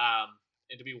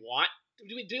 and do we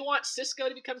want Cisco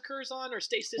to become Curzon or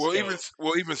stay Well,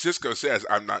 Cisco? even Cisco says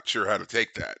I'm not sure how to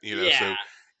take that. Yeah. So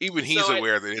even So he's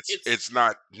aware that it's it's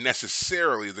not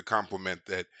necessarily the compliment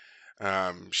that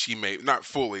she may not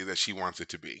fully that she wants it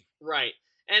to be. right.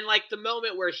 And like the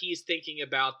moment where he's thinking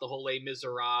about the whole Les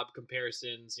Miserables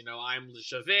comparisons, I'm Le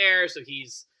Javert, so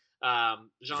he's Jean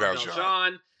Valjean.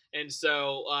 Valjean, and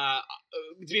so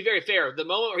to be very fair, the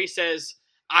moment where he says,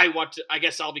 I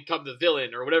guess I'll become the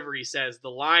villain," or whatever he says, the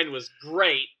line was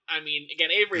great. I mean,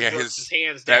 again, Avery Yeah, Brooks is his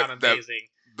hands that down that amazing.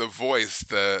 the voice,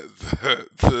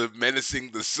 the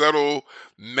menacing, the subtle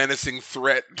menacing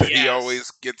threat that he Yes.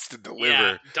 always gets to Yeah,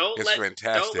 deliver don't is let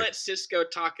fantastic. Cisco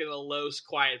talk in a low,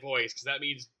 quiet voice because that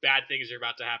means bad things are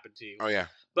about to happen to you. Oh yeah.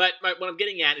 But what I'm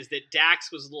getting at is that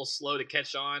Dax was a little slow to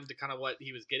catch on to kind of what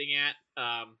he was getting at,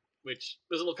 which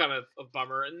was a little kind of a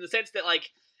bummer in the sense that like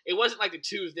it wasn't like the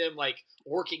two of them like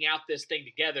working out this thing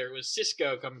together. It was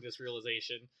Cisco coming to this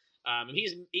realization, and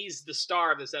he's the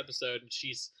star of this episode, and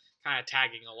she's kind of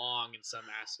tagging along in some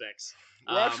aspects.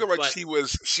 Well, I feel like But she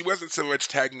wasn't so much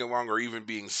tagging along or even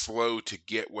being slow to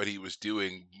get what he was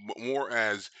doing, more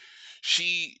as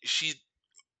she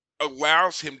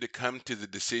allows him to come to the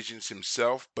decisions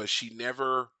himself, but she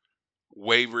never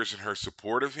wavers in her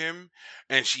support of him,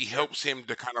 and she sure, helps him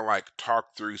to kind of like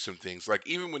talk through some things, like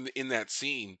even when in that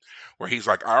scene where he's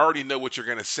like, I already know what you're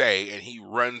going to say, and he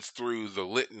runs through the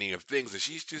litany of things, and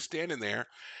she's just standing there,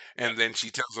 yep, and then she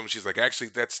tells him, she's like, actually,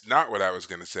 that's not what I was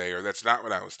going to say, or that's not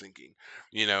what I was thinking,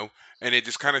 you know and it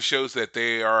just kind of shows that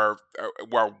they are,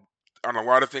 while on a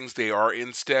lot of things they are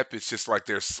in step, it's just like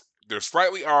they're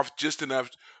slightly off just enough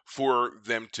for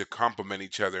them to complement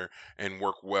each other and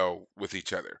work well with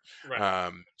each other.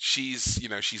 right,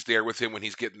 She's there with him when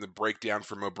he's getting the breakdown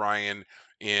from O'Brien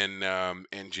in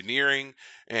engineering,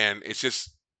 and it's just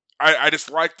I just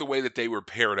like the way that they were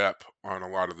paired up on a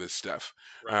lot of this stuff,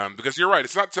 right, because you're right,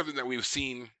 it's not something that we've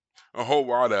seen a whole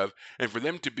lot of, and for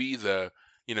them to be the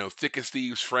thick as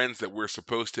thieves friends that we're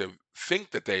supposed to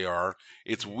think that they are,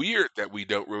 it's hmm weird that we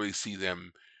don't really see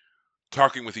them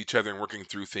talking with each other and working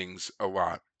through things a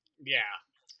lot. Yeah.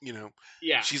 You know,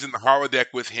 Yeah. she's in the holodeck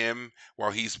with him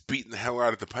while he's beating the hell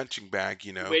out of the punching bag.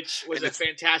 Which was And a it's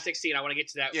fantastic scene. I want to get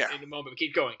to that yeah, in a moment. But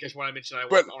keep going. Just want to mention. I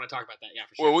but want to talk about that. Yeah,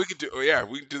 for sure. well, we could do. Yeah,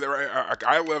 we can do that. Right.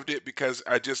 I loved it because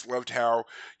I just loved how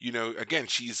again,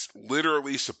 she's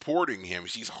literally supporting him.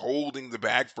 She's holding the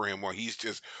bag for him while he's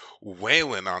just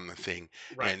wailing on the thing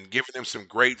Right. and giving him some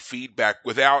great feedback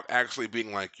without actually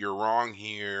being like, "You're wrong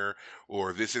here,"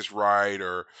 or "This is right,"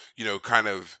 or kind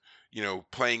of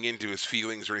playing into his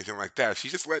feelings or anything like that.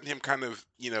 She's just letting him kind of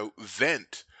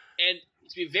vent. And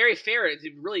to be very fair,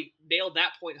 to really nail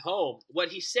that point home, what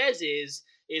he says is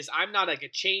I'm not like a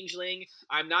changeling.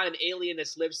 I'm not an alien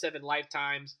that's lived 7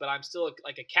 lifetimes, but I'm still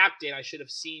like a captain. I should have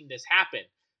seen this happen.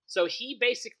 So he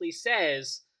basically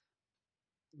says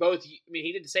both. I mean,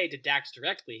 he didn't say it to Dax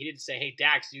directly. He didn't say, "Hey,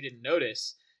 Dax, you didn't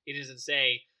notice." He doesn't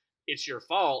say it's your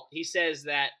fault. He says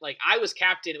that like I was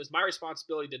captain. It was my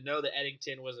responsibility to know that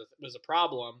Eddington was a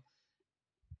problem,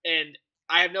 and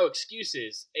I have no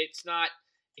excuses. It's not.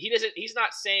 He doesn't. He's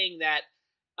not saying that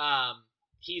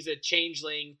he's a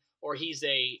changeling or he's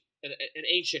an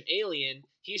ancient alien.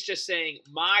 He's just saying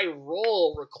my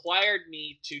role required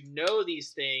me to know these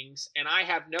things, and I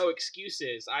have no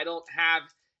excuses. I don't have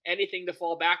anything to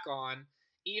fall back on,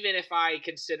 even if I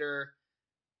consider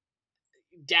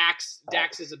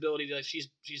Dax's ability to she's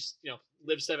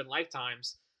lived 7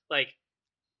 lifetimes. Like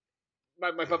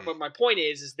my point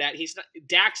is that he's not.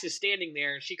 Dax is standing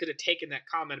there, and she could have taken that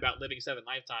comment about living 7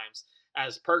 lifetimes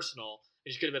as personal,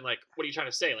 and she could have been like, "What are you trying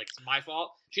to say? Like it's my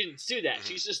fault?" She didn't do that. Mhm.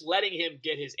 She's just letting him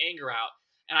get his anger out.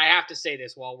 And I have to say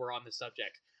this while we're on this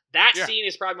subject: that Yeah. scene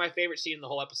is probably my favorite scene in the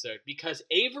whole episode because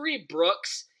Avery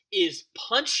Brooks is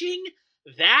punching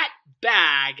that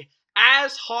bag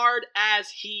as hard as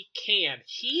he can.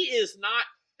 He is not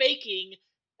faking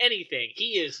anything.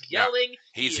 He is No, yelling.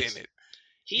 he's in it.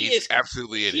 He He's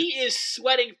absolutely in it. he is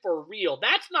sweating for real.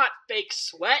 That's not fake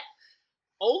sweat.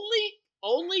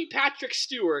 Only Patrick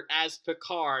Stewart as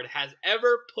Picard has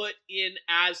ever put in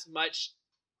as much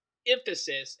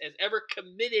emphasis, has ever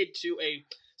committed to a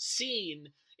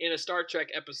scene in a Star Trek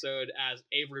episode as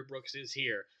Avery Brooks is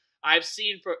here. I've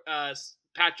seen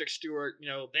Patrick Stewart,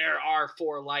 there are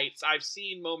 4 lights. I've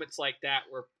seen moments like that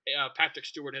where Patrick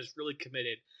Stewart has really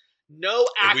committed. No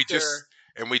And actor.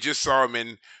 we just saw him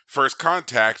in First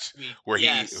Contact where he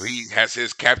Yes. has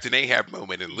his Captain Ahab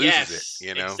moment and loses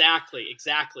it, Yes,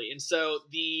 exactly. And so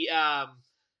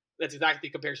that's exactly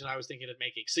the comparison I was thinking of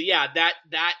making. So yeah,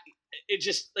 that it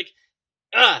just like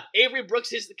Avery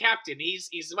Brooks is the captain. He's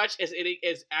as much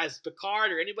as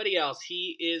Picard or anybody else.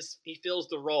 He fills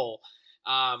the role.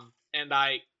 And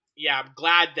I'm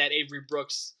glad that Avery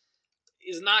Brooks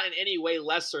is not in any way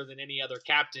lesser than any other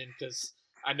captain, because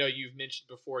I know you've mentioned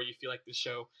before you feel like the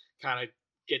show kind of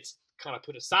gets kind of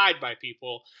put aside by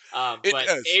people. It But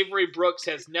does. Avery Brooks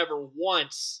has never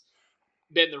once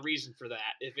been the reason for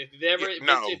that. If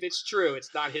it's true,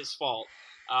 it's not his fault.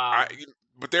 I,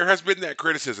 but there has been that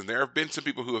criticism. There have been some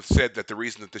people who have said that the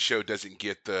reason that the show doesn't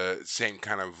get the same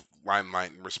kind of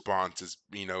limelight and response is,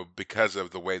 because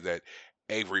of the way that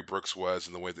Avery Brooks was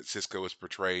and the way that Cisco was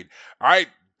portrayed. I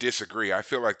disagree. I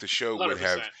feel like the show would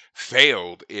have 100%.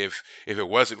 failed if it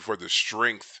wasn't for the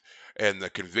strength and the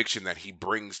conviction that he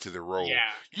brings to the role.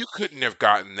 Yeah. You couldn't have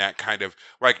gotten that kind of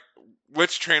like.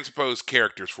 Let's transpose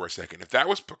characters for a second. If that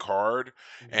was Picard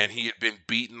and he had been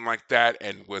beaten like that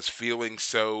and was feeling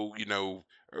so,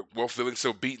 feeling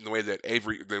so beaten the way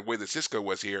that Cisco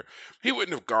was here, he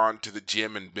wouldn't have gone to the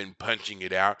gym and been punching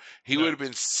it out. He would No. have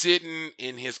been sitting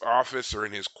in his office or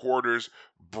in his quarters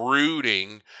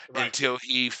brooding Right. until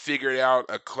he figured out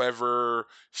a clever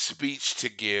speech to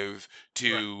give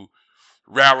to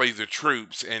rally the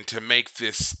troops and to make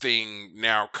this thing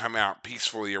now come out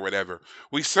peacefully or whatever.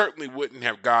 We certainly wouldn't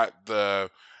have got the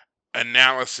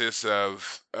analysis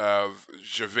of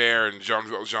Javert and Jean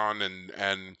Valjean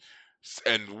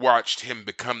and watched him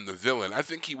become the villain. I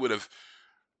think he would have,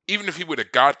 even if he would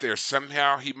have got there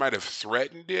somehow, he might have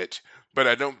threatened it, but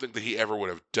I don't think that he ever would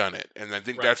have done it. And I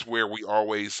think Right. that's where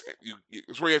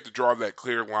it's where you have to draw that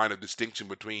clear line of distinction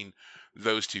between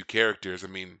those two characters. I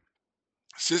mean,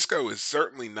 Cisco is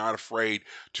certainly not afraid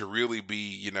to really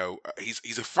be,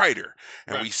 he's a fighter,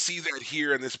 and Right. we see that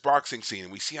here in this boxing scene,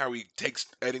 and we see how he takes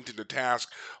Eddington to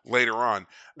task later on.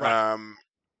 Right.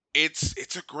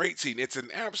 It's a great scene. It's an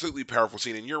absolutely powerful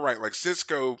scene, and you're right. Like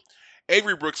Cisco,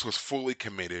 Avery Brooks was fully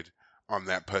committed on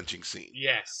that punching scene.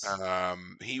 Yes.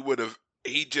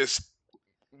 He just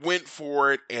went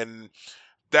for it, and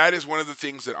that is one of the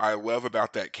things that I love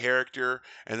about that character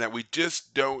and that we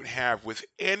just don't have with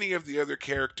any of the other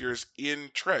characters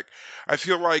in Trek. I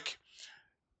feel like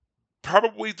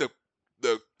probably the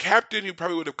captain who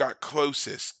probably would have got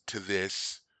closest to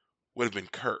this would have been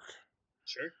Kirk.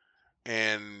 Sure.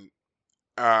 And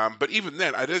but even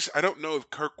then, I don't know if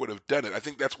Kirk would have done it. I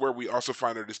think that's where we also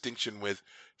find our distinction with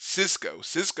Sisko.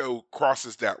 Sisko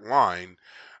crosses that line.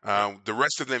 Right. The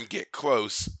rest of them get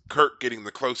close. Kirk getting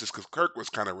the closest because Kirk was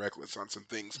kind of reckless on some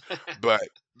things.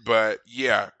 But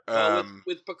yeah, Well,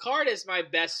 with Picard as my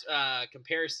best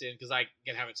comparison, because I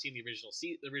again haven't seen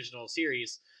the original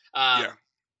series. yeah,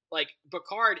 Like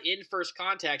Picard in First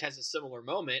Contact has a similar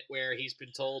moment where he's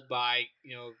been told by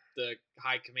the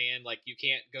high command, like, you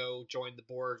can't go join the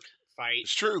Borg fight,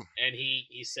 it's true. and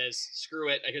he says, screw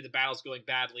it, I hear the battle's going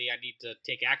badly, I need to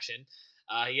take action.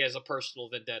 He has a personal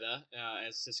vendetta,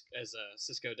 as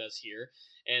Sisko does here,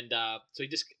 and so he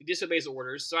disobeys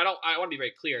orders. So I want to be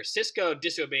very clear: Sisko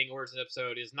disobeying orders in this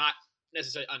episode is not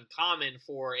necessarily uncommon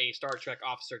for a Star Trek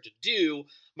officer to do.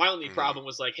 My only Mhm. problem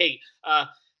was like, hey,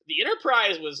 the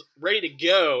Enterprise was ready to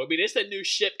go. I mean, it's a new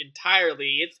ship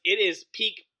entirely. It's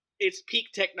peak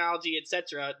technology,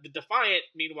 etc. The Defiant,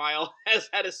 meanwhile, has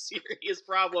had a serious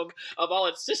problem of all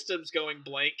its systems going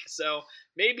blank. So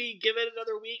maybe give it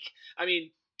another week. I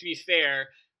mean, to be fair,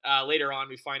 later on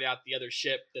we find out the other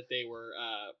ship that they were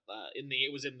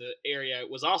it was in the area,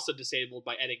 was also disabled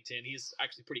by Eddington. He's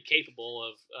actually pretty capable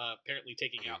of apparently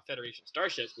taking Mhm. out Federation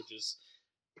starships, which is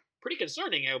pretty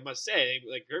concerning, I must say.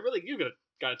 Like, really, you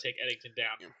got to take Eddington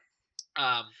down.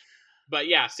 Yeah. But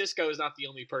yeah, Sisko is not the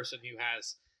only person who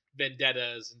has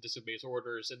vendettas and disobeys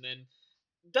orders, and then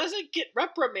doesn't get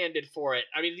reprimanded for it.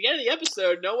 I mean, at the end of the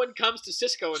episode, no one comes to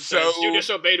Sisko and says, "You So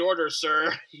disobeyed orders,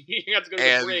 sir. You have to go to the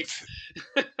and brig."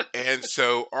 and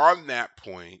so on that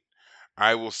point,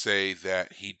 I will say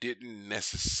that he didn't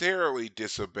necessarily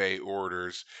disobey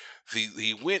orders.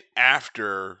 He went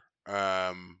after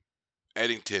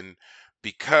Eddington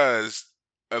because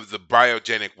of the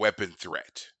biogenic weapon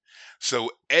threat.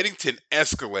 So Eddington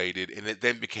escalated and it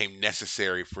then became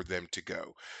necessary for them to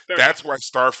go. Fair That's enough. why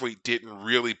Starfleet didn't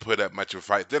really put up much of a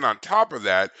fight. Then on top of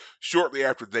that, shortly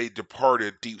after they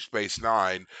departed Deep Space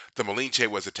Nine, the Malinche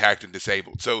was attacked and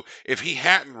disabled. So if he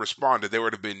hadn't responded, there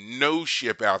would have been no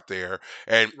ship out there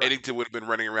and Right. Eddington would have been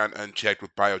running around unchecked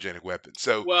with biogenic weapons.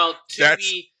 So Well,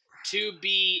 that's to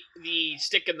be the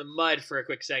stick in the mud for a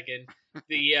quick second,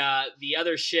 the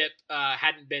other ship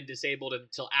hadn't been disabled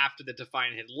until after the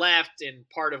Defiant had left, and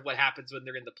part of what happens when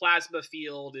they're in the plasma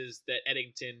field is that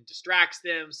Eddington distracts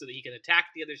them so that he can attack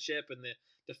the other ship, and the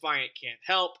Defiant can't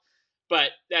help. But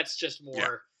that's just yeah.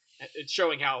 more it's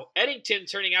showing how Eddington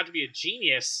turning out to be a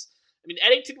genius. I mean,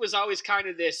 Eddington was always kind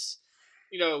of this,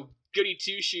 goody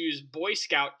two shoes Boy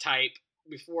Scout type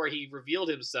before he revealed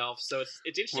himself. So it's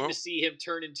interesting to Well, see him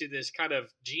turn into this kind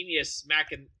of genius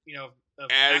of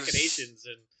as machinations.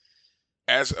 And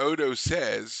As Odo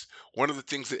says, one of the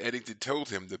things that Eddington told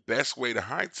him, the best way to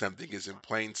hide something is in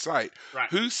plain sight. right.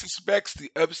 Who suspects the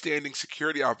upstanding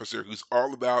security officer who's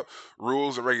all about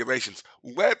rules and regulations?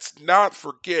 Let's not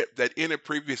forget that in a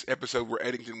previous episode where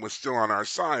Eddington was still on our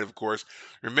side, of course,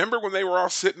 remember when they were all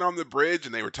sitting on the bridge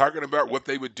and they were talking about what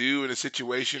they would do in a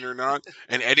situation or not?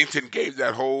 And Eddington gave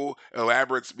that whole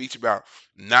elaborate speech about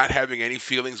not having any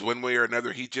feelings one way or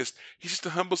another. He's just a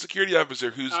humble security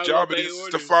officer whose I will job it obey is to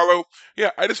orders. follow.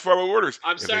 Yeah, I just follow orders.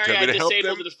 I'm If they sorry tell I me to help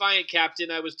disabled them, the Defiant, Captain.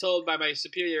 I was told by my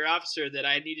superior officer that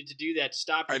I needed to do that to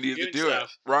stop you I from need to doing do it.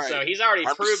 stuff. Right. So he's already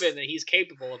I'm proven just that he's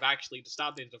capable of actually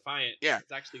stopping the Defiant. yeah.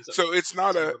 It's actually something So it's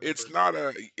not to a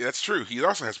remember. that's true. He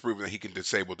also has proven that he can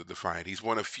disable the Defiant. He's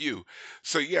one of few.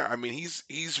 So yeah, I mean he's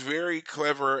very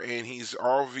clever and he's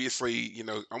obviously,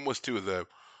 almost to the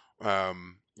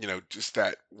just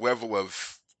that level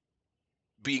of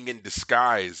being in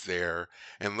disguise there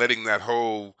and letting that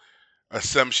whole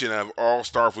assumption of all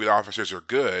Starfleet officers are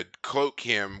good cloak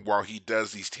him while he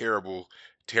does these terrible,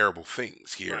 terrible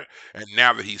things here. Right. And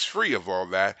now that he's free of all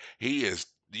that, he is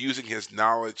using his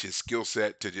knowledge, his skill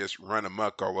set to just run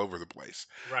amok all over the place.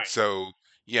 Right. So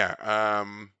yeah,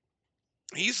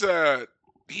 he's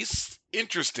he's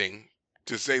interesting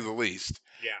to say the least.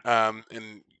 Yeah.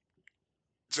 And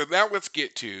so now let's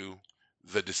get to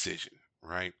the decision,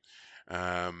 right?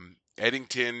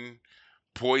 Eddington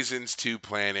poisons two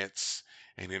planets,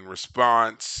 and in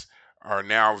response, our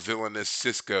now villainous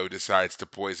Sisko decides to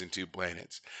poison two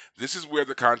planets. This is where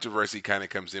the controversy kind of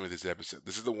comes in with this episode.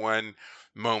 This is the one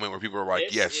moment where people are like,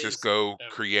 This yes, is Sisko a,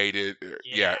 created,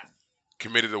 yeah.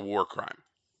 committed a war crime.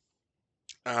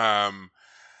 Um,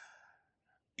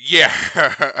 yeah,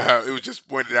 it was just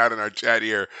pointed out in our chat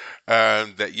here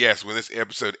that yes, when this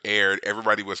episode aired,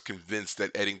 everybody was convinced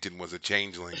that Eddington was a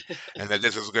changeling, and that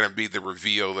this was going to be the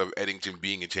reveal of Eddington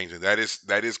being a changeling. That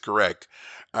is correct.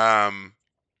 Um,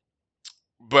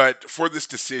 But for this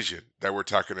decision that we're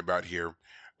talking about here,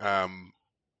 um,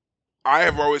 I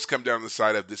have always come down the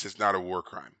side of this is not a war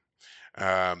crime.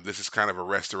 This is kind of a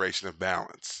restoration of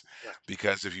balance. Right.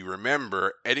 Because if you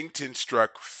remember, Eddington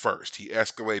struck first. He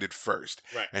escalated first.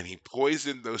 Right. And he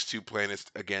poisoned those two planets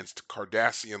against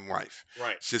Cardassian life.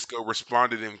 Right. Sisko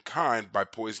responded in kind by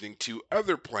poisoning two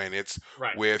other planets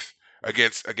Right. with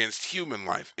against human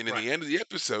life. And in Right. the end of the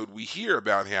episode, we hear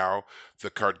about how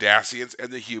the Cardassians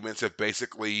and the humans have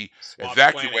basically Swapped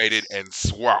evacuated planets. and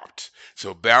swapped.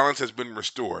 So balance has been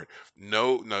restored.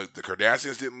 No, the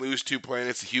Cardassians didn't lose two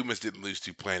planets. The humans didn't lose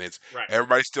two planets. Right.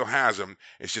 Everybody still has them.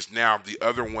 It's just now the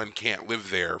other one can't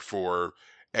live there for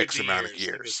X 50 amount of years.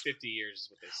 I think it was years. 50 years is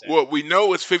what they said. Well, we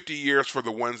know it's 50 years for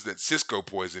the ones that Sisko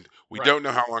poisoned. We Right. don't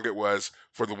know how long it was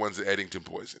for the ones that Eddington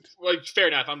poisoned. Well, fair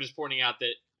enough. I'm just pointing out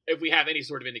that if we have any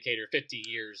sort of indicator, 50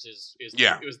 years is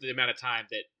Yeah. it was the amount of time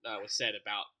that was said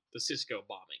about the Sisko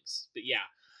bombings. But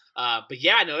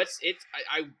yeah, no, it's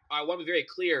I want to be very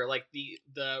clear. Like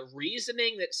the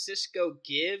reasoning that Sisko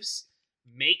gives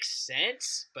makes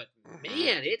sense, but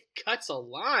man, it cuts a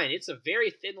line. It's a very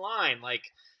thin line. Like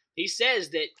he says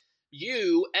that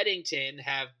you, Eddington,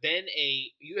 have been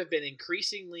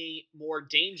increasingly more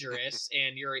dangerous,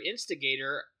 and you're an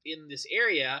instigator in this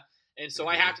area, and so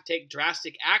I have to take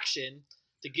drastic action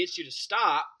to get you to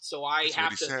stop. So That's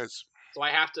what he says. So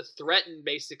I have to threaten,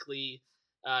 basically,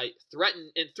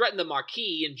 threaten the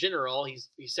Marquis in general.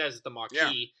 He says the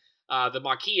Marquis. Yeah. The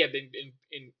Marquis have been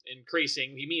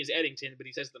increasing. He means Eddington, but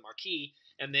he says the Marquis.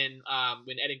 And then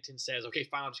when Eddington says, "Okay,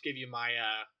 fine, I'll just give you my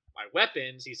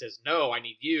weapons," he says, "No, I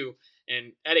need you."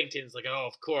 And Eddington's like, "Oh,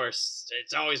 of course,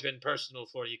 it's always been personal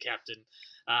for you, Captain."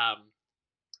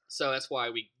 So that's why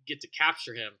we get to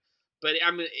capture him. But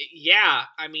I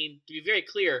mean, to be very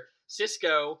clear,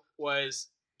 Sisko was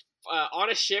on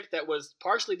a ship that was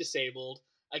partially disabled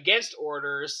against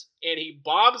orders, and he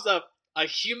bombs up a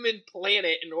human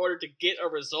planet in order to get a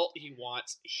result he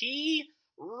wants. He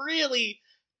really,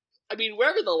 I mean,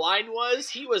 wherever the line was,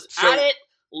 he was at it,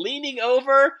 leaning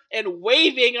over and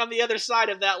waving on the other side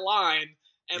of that line,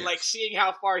 and like seeing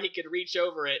how far he could reach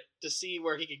over it to see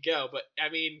where he could go. But I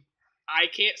mean, I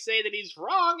can't say that he's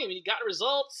wrong. I mean, he got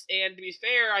results, and to be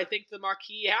fair, I think the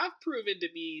Marquis have proven to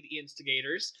be the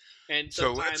instigators, and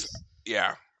sometimes,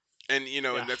 and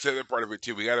and that's the other part of it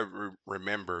too. We got to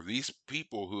remember these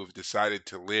people who have decided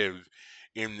to live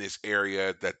in this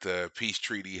area that the peace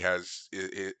treaty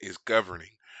is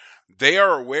governing. They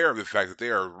are aware of the fact that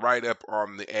they are right up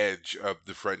on the edge of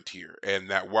the frontier, and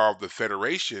that while the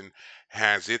Federation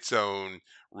has its own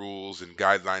rules and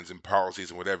guidelines and policies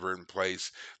and whatever in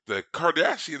place, the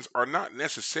Cardassians are not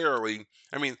necessarily,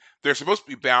 I mean, they're supposed to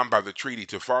be bound by the treaty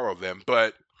to follow them,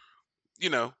 but, you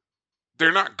know,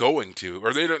 they're not going to,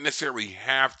 or they don't necessarily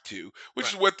have to,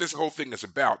 which is what this whole thing is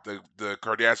about. The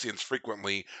Cardassians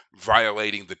frequently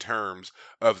violating the terms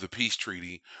of the peace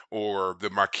treaty, or the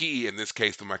Maquis, in this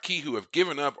case, the Maquis, who have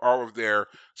given up all of their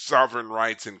sovereign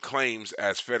rights and claims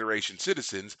as Federation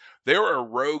citizens. They're a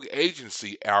rogue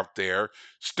agency out there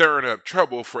stirring up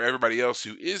trouble for everybody else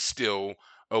who is still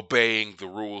obeying the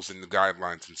rules and the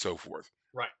guidelines and so forth.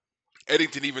 Right.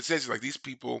 Eddington even says, like, these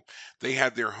people, they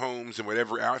had their homes and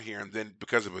whatever out here, and then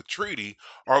because of a treaty,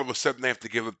 all of a sudden they have to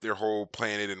give up their whole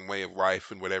planet and way of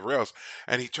life and whatever else.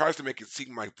 And he tries to make it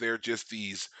seem like they're just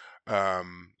these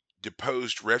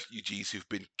deposed refugees who've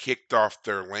been kicked off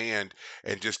their land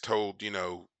and just told,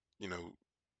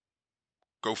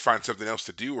 go find something else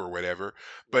to do or whatever.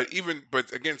 But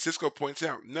again, Sisko points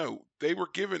out, no, they were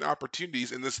given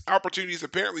opportunities, and this opportunities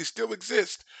apparently still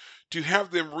exist to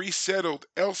have them resettled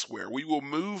elsewhere. We will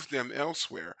move them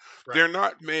elsewhere. Right. They're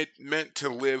not meant to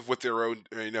live with their own,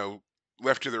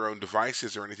 left to their own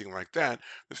devices or anything like that.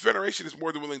 The Federation is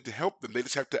more than willing to help them. They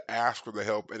just have to ask for the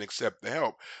help and accept the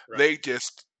help. Right. They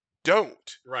just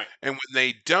don't. Right. And when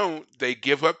they don't, they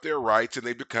give up their rights and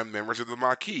they become members of the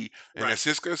Maquis. And as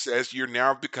Sisko says, you're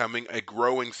now becoming a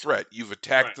growing threat. You've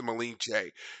attacked the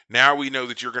Malinche. Now we know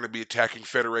that you're going to be attacking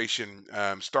Federation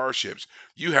starships.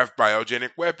 You have biogenic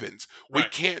weapons. We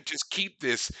can't just keep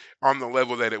this on the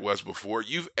level that it was before.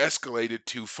 You've escalated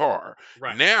too far.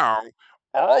 Now,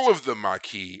 all of the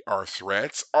Maquis are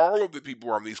threats. All of the people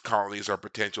on these colonies are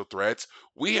potential threats.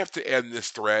 We have to end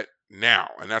this threat now.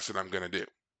 And that's what I'm going to do.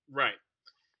 Right.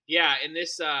 Yeah, and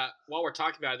this, while we're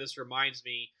talking about it, this reminds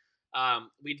me,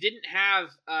 we didn't have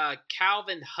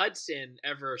Calvin Hudson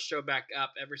ever show back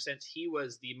up ever since he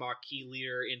was the Maquis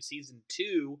leader in season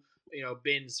 2,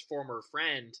 Ben's former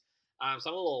friend. So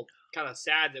I'm a little kind of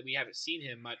sad that we haven't seen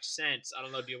him much since. I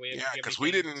don't know, do you have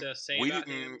anything to say about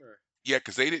him? Yeah,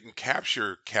 because they didn't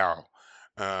capture Cal.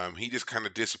 He just kind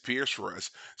of disappears for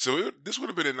us. So this would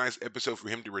have been a nice episode for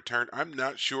him to return. I'm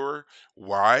not sure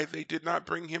why they did not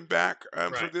bring him back for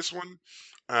Right. this one.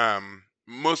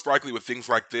 Most likely with things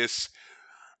like this,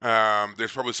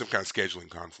 there's probably some kind of scheduling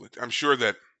conflict. I'm sure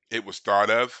that it was thought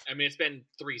of. I mean, it's been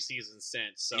 3 seasons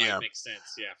since, so it Yeah, makes sense.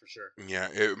 Yeah, for sure. yeah,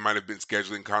 it might have been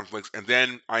scheduling conflicts. And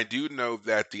then I do know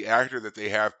that the actor that they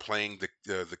have playing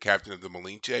the captain of the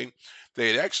Malinche, they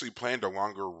had actually planned a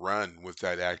longer run with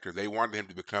that actor. They wanted him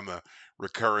to become a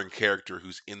recurring character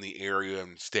who's in the area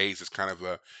and stays as kind of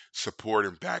a support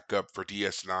and backup for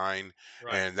DS9.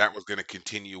 Right. And that was going to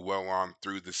continue well on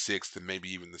through the sixth and maybe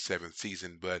even the seventh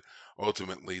season. But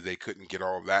ultimately, they couldn't get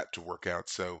all of that to work out.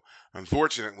 So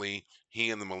unfortunately, he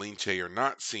and the Malinche are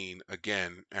not seen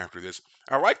again after this.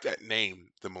 I like that name,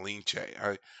 the Malinche.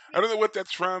 I don't know what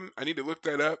that's from. I need to look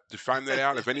that up to find that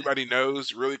out. If anybody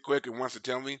knows really quick and wants to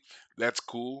tell me, that's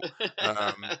cool.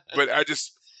 But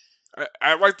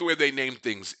I like the way they name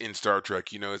things in Star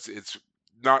Trek. You know, it's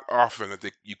not often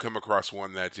that you come across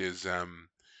one that is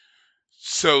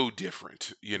so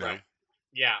different. You know, Right.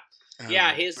 Yeah.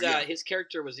 Yeah, but yeah, his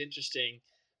character was interesting,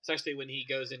 especially when he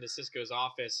goes into Cisco's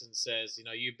office and says,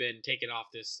 "You've been taken off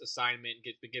this assignment,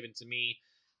 been given to me,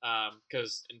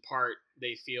 because in part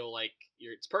they feel like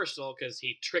it's personal because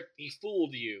he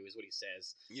fooled you," is what he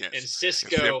says, and yes.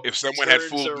 Cisco If someone had turns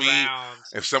fooled me, around.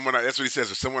 if someone that's what he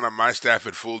says. If someone on my staff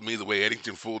had fooled me the way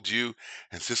Eddington fooled you,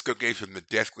 and Cisco gave him the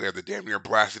death glare that damn near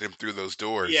blasted him through those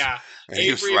doors, Yeah, and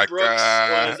he was Avery like, Brooks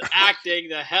was acting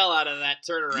the hell out of that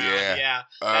turnaround. yeah, Yeah,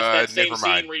 that's that same never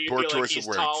scene mind. where you Poor feel like choice of he's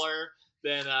words.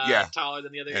 Yeah, taller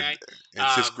than the other and guy. Um,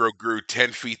 Cisco grew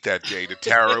 10 feet that day to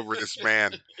tower over this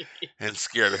man and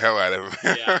scare the hell out of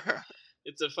yeah, him.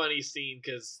 it's a funny scene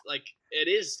because like it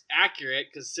is accurate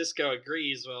because Cisco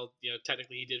agrees. Well,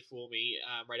 technically he did fool me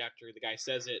right after the guy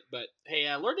says it. But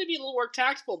hey, learn to be a little more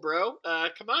tactful, bro.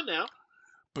 Come on now.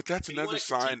 But that's If you another want to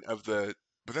continue, sign of the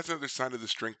but that's another sign of the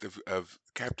strength of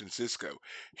Captain Cisco.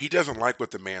 He doesn't like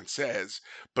what the man says,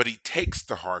 but he takes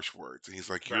the harsh words and he's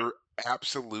like, right? "You're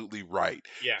absolutely right.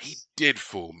 He Yes, did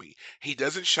fool me." He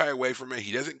doesn't shy away from it.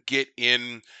 He doesn't get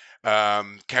in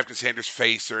Captain Sanders'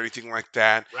 face or anything like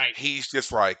that. right, He's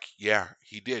just like, "Yeah,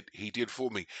 he did. He did fool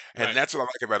me." And right, that's what I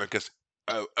like about him because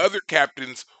other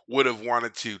captains would have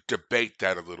wanted to debate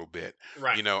that a little bit.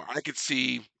 right, I could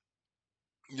see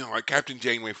like Captain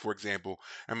Janeway, for example.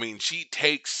 I mean, she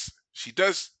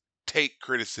does take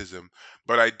criticism,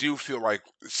 but I do feel like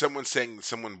someone saying that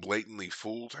someone blatantly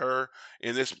fooled her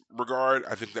in this regard,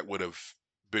 I think that would have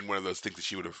been one of those things that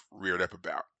she would have reared up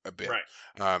about a bit. right.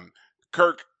 Um,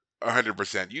 Kirk,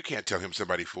 100%. You can't tell him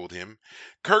somebody fooled him.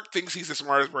 Kirk thinks he's the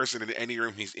smartest person in any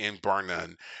room he's in, bar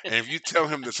none. And if you tell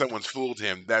him that someone's fooled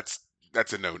him, that's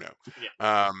a no-no. Yeah,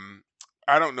 Um,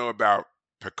 I don't know about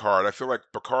Picard. I feel like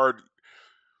Picard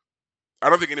I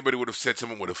don't think anybody would have said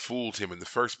someone would have fooled him in the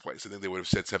first place. I think they would have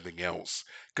said something else.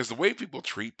 Because the way people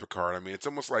treat Picard, I mean, it's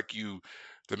almost like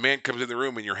the man comes in the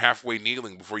room and you're halfway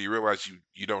kneeling before you realize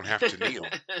you don't have to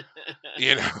kneel.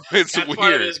 It's that's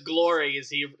part of weird. his glory is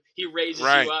he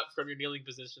raises you Right, up from your kneeling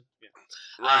position.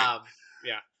 right.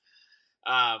 Yeah,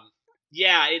 yeah. Um,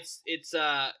 yeah, it's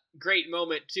a great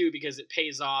moment too because it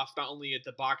pays off not only at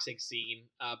the boxing scene,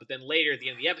 but then later at the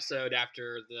end of the episode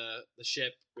after the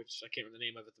ship, which I can't remember the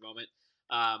name of at the moment,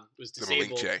 was The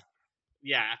disabled. Malinche.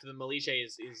 Yeah, after the Maliche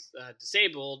is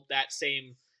disabled, that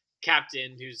same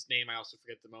captain whose name I also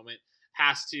forget at the moment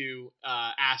has to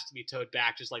ask to be towed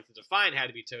back, just like the Defiant had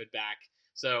to be towed back.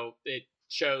 So it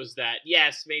shows that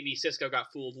yes, maybe Cisco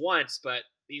got fooled once, but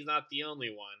he's not the only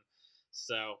one.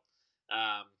 So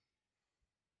um,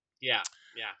 yeah,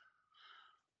 yeah.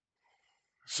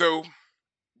 So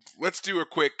let's do a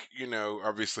quick,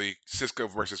 obviously Cisco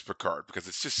versus Picard because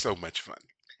it's just so much fun.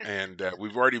 And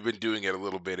we've already been doing it a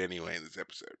little bit anyway in this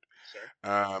episode. Sure.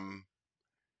 Um,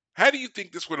 How do you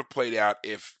think this would have played out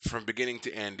if, from beginning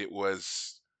to end, it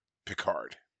was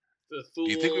Picard? The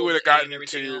Do you think we would fooled have and gotten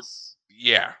everything to, else.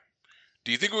 yeah?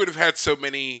 Do you think we would have had so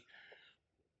many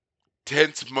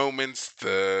tense moments?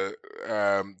 I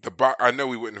know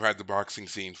we wouldn't have had the boxing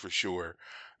scene for sure.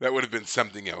 That would have been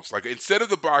something else. Like instead of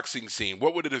the boxing scene,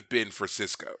 what would it have been for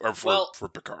Cisco or for Well, for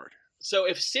Picard? so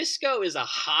if Cisco is a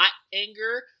hot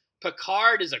anger,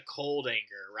 Picard is a cold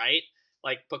anger, right?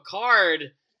 Like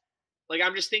Picard, like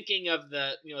I'm just thinking of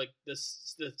like the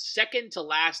second to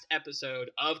last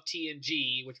episode of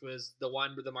TNG, which was the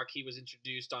one where the Marquis was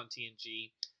introduced on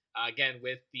TNG, again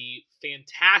with the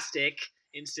fantastic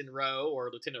Instant Rowe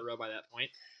or Lieutenant Rowe by that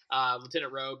point.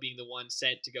 Lieutenant Rowe being the one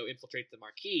sent to go infiltrate the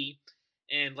Marquis,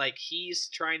 and like he's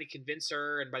trying to convince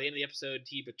her, and by the end of the episode,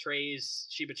 she betrays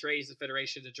the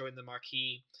Federation to join the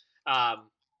Marquis. Um,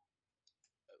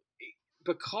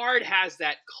 Picard has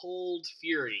that cold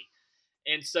fury.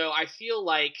 And so I feel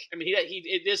like, I mean, he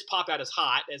it does pop out as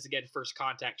hot, as again First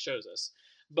Contact shows us,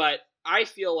 but I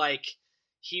feel like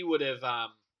he would have.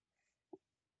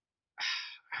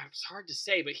 It's hard to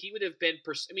say, but he would have been.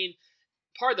 I mean,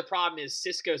 part of the problem is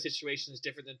Sisko's situation is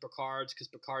different than Picard's because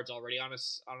Picard's already on a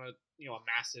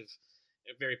massive,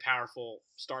 very powerful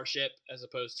starship as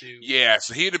opposed to Yeah,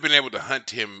 so he'd have been able to hunt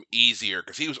him easier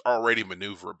because he was already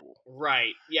maneuverable.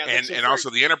 right. Yeah, like And so and for also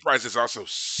the Enterprise is also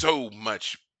so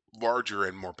much larger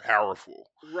and more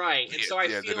powerful. right, and so I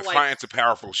Yeah, the feel like Defiant's a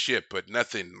powerful ship, but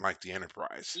nothing like the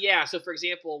Enterprise. yeah. So for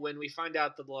example, when we find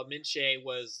out that La Minche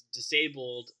was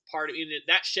disabled,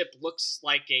 that ship looks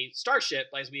like a starship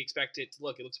as we expect it to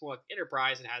look. It looks more like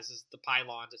Enterprise and has the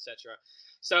pylons, etc.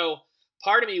 So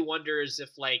part of me wonders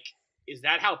if like is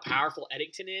that how powerful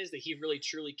Eddington is that he really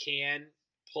truly can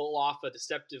pull off a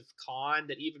deceptive con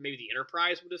that even maybe the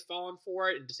Enterprise would have fallen for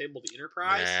it and disabled the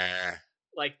Enterprise. Nah.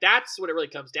 Like that's what it really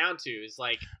comes down to is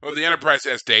like Well, with the Enterprise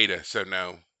has data, so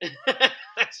no.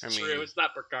 that's I true. mean, It's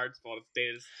not Picard's fault. It's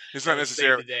Data's it's that not was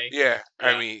saved necessarily. today. Yeah,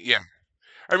 I Yeah, mean, yeah.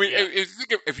 I mean, yeah.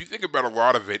 if you think about a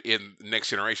lot of it in Next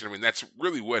Generation, I mean, that's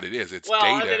really what it is. It's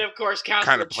Well, and then Data of course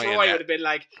kind Counselor of playing Troy would that. have been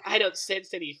like, "I don't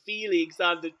sense any feelings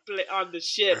on the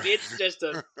ship. It's just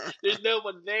there's no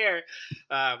one there."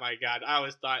 Oh my god, I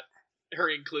always thought her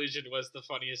inclusion was the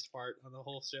funniest part on the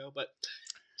whole show, but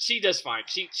she does fine.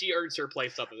 She earns her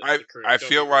place on the crew.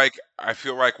 Don't get me wrong. I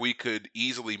feel like we could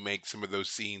easily make some of those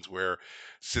scenes where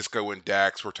Cisco and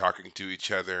Dax were talking to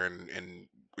each other and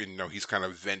he's kind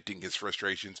of venting his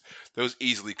frustrations. Those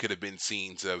easily could have been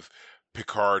scenes of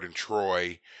Picard and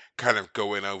Troy kind of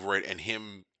going over it and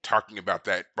him talking about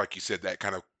that, like you said, that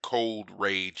kind of cold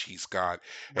rage he's got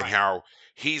and Right. how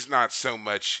he's not so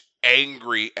much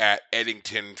angry at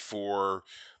Eddington for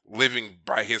living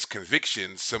by his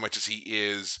convictions so much as he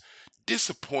is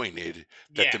disappointed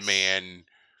that the Yes. man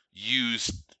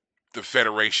used the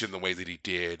Federation the way that he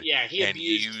did Yeah, he and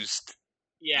abused. used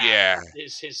Yeah, yeah.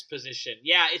 his position.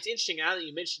 Yeah, it's interesting now that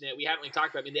you mention it. We haven't really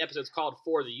talked about. I mean, the episode's called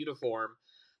 "For the Uniform,"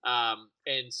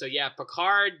 and so yeah,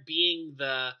 Picard being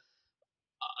the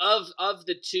of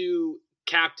the two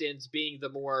captains being the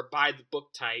more by the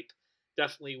book type,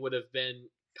 definitely would have been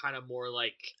kind of more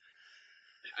like.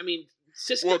 I mean,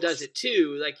 Cisco Well, does it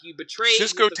too. Like you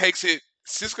betrayed with Cisco the takes it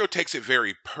Cisco takes it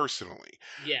very personally.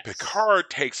 yes, Picard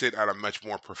takes it at a much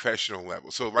more professional level.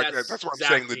 So like that's that's what I'm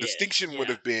saying. The exactly it. distinction would Yeah,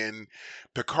 have been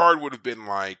Picard would have been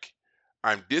like,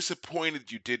 I'm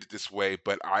disappointed you did it this way,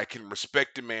 but I can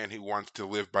respect a man who wants to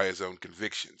live by his own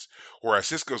convictions. Whereas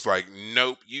Cisco's like,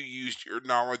 nope, you used your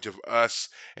knowledge of us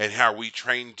and how we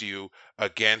trained you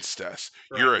against us.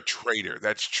 You're right, a traitor.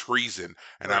 That's treason,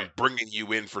 and right. I'm bringing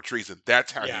you in for treason.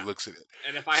 That's how he Yeah. looks at it.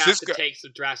 And if I have to Cisco, take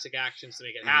some drastic actions to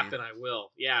make it mhm, happen, I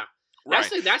will. Yeah.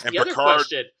 right, That's and the other Picard,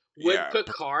 question. Would yeah,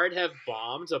 Picard have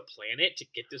bombed a planet to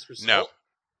get this no, result?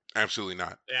 absolutely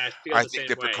not. Yeah, I feel I the think same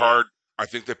that way. Yeah.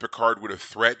 Picard would have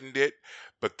threatened it,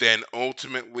 but then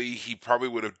ultimately he probably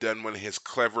would have done one of his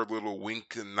clever little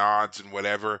winks and nods and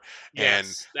whatever,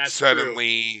 and Yes, that's true.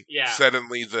 Yeah.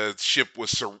 suddenly the ship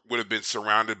would have been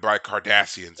surrounded by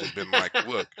Cardassians and been like,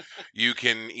 "Look, you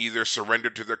can either surrender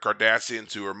to the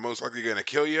Cardassians who are most likely going to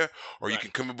kill you, or you Right.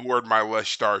 can come aboard my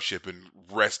lush starship and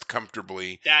rest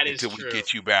comfortably That is until we true.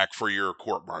 get you back for your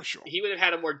court martial." He would have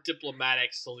had a more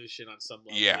diplomatic solution on some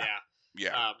level. Yeah, Yeah.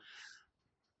 yeah, Um.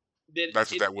 Then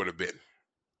that's what that would have been.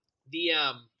 the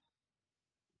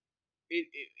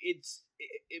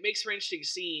it makes for an interesting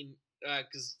scene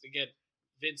because again,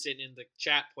 Vincent in the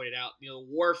chat pointed out,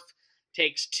 Worf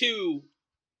takes two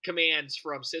commands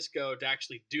from Cisco to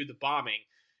actually do the bombing.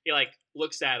 He like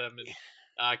looks at him,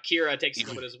 and Kira takes a Even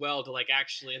moment as well to like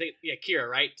actually, I think Kira,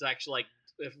 right, to actually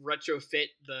like retrofit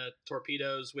the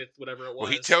torpedoes with whatever it Well,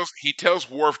 was. he tells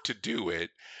Worf to do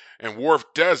it, and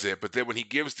Worf does it. But then when he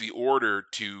gives the order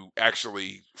to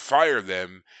actually fire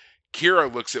them,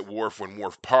 Kira looks at Worf when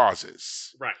Worf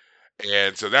pauses, Right,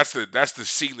 and so that's the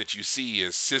scene that you see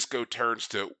is Cisco turns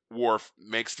to Worf,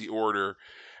 makes the order,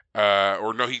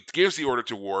 or no, he gives the order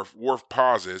to Worf. Worf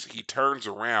pauses, he turns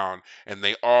around, and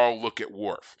they all look at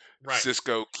Worf. right,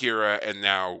 Cisco, Kira, and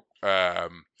now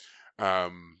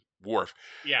Worf.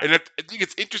 yeah, And I think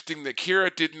it's interesting that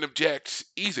Kira didn't object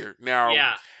either. Now,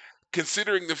 yeah,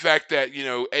 considering the fact that,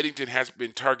 Eddington has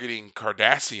been targeting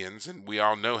Cardassians, and we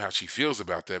all know how she feels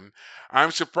about them,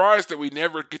 I'm surprised that we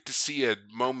never get to see a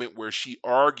moment where she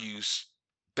argues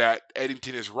that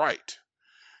Eddington is right,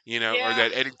 or yeah.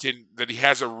 that Eddington, that he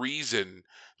has a reason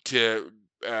to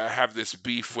have this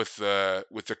beef with the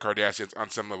Cardassians on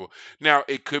some level. Now,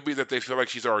 it could be that they feel like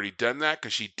she's already done that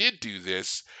because she did do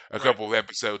this a Right. couple of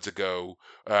episodes ago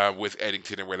with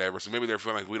Eddington or whatever. So maybe they're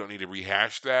feeling like we don't need to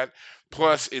rehash that.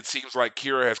 Plus, it seems like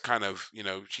Kira has kind of,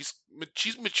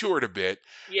 she's matured a bit,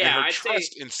 and Yeah, her I'd say.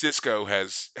 trust in Sisko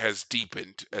has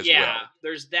deepened as Yeah, well.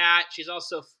 there's that. She's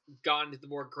also gone to the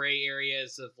more gray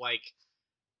areas of like,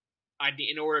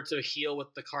 in order to heal with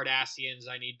the Cardassians,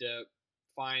 I need to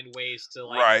find ways to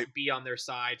like Right. be on their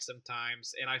side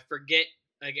sometimes. And I forget.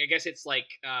 Like, I guess it's like,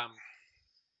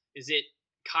 is it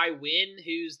Kai Wynn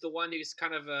who's the one who's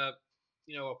kind of a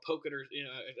poke at her,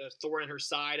 a thorn in her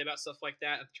side about stuff like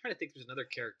that? I'm trying to think. There's another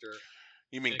character.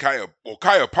 You mean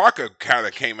Kaiopaka kind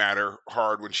of came at her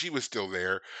hard when she was still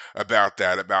there about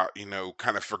that, about,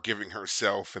 kind of forgiving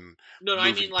herself and No, I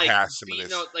mean moving like past some of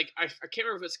this. like I can't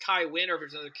remember if it's Kai Wynn or if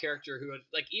it's another character who had,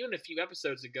 like, even a few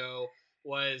episodes ago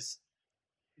was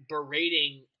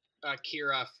berating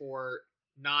Kira for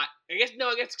not. I guess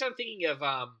I'm thinking of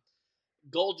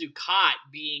Gul Dukat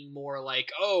being more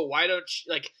like, oh, why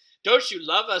don't you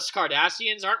love us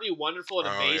Cardassians? Aren't we wonderful and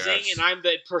Oh, amazing? yes. And I'm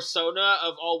the persona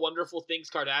of all wonderful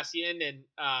things Cardassian, and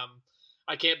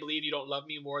I can't believe you don't love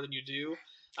me more than you do.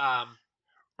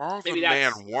 All the Maybe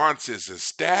man that's wants is a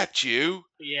statue.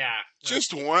 yeah,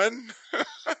 Just one.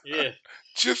 yeah,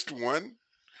 Just one.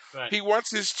 but He wants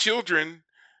his children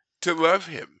to love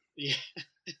him. yeah.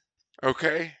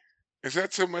 Okay? Is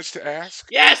that so much to ask?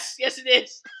 Yes, it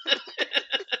is.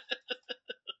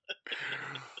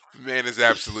 Man is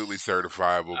absolutely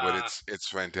certifiable, but Uh, it's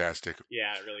fantastic.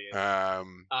 yeah, it really is.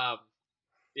 Um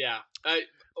Yeah.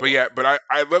 but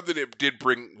I love that it did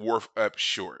bring Worf up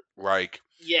short. Like,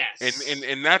 Yes.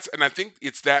 and I think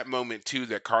it's that moment too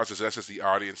that causes us as the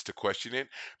audience to question it,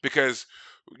 because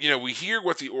we hear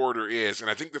what the order is, and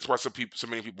I think that's why so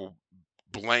many people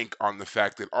blank on the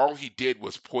fact that all he did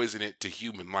was poison it to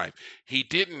human life. He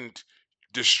didn't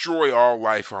destroy all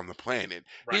life on the planet.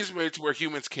 Right. He's made it to where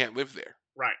humans can't live there.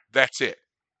 Right. That's it.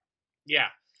 Yeah.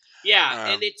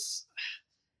 And it's.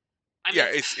 I mean,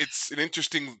 It's an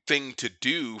interesting thing to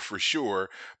do for sure,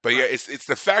 but right. it's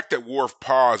the fact that Worf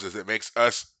pauses that makes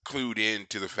us clued in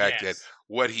to the fact that Yes.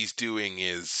 what he's doing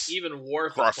is Even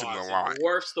Worf is crossing the pausing. line.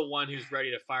 Worf's the one who's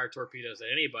ready to fire torpedoes at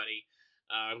anybody.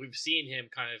 We've seen him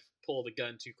kind of pull the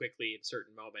gun too quickly in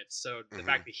certain moments. So the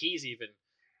fact that he's even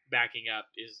backing up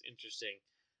is interesting.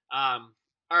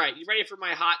 All right, you ready for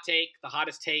my hot take? The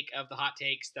hottest take of the hot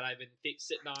takes that I've been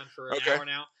sitting on for an hour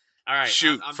now. All right,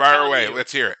 Shoot, I'm fire telling away. you,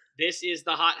 Let's hear it. this is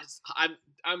the hot.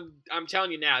 I'm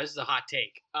telling you now. This is a hot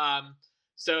take.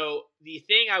 So the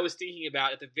thing I was thinking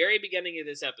about at the very beginning of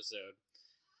this episode,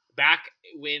 back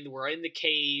when we're in the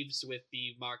caves with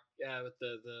the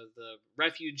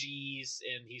refugees,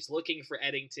 and he's looking for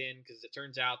Eddington because it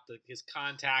turns out that his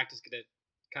contact is going to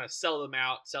kind of sell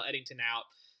Eddington out,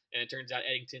 and it turns out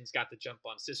Eddington's got the jump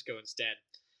on Sisko instead.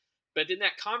 But in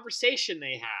that conversation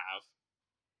they have,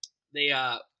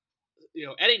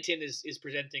 Eddington is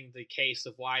presenting the case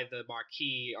of why the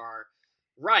Maquis are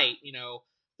right.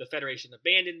 The Federation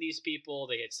abandoned these people.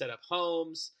 They had set up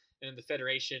homes, and the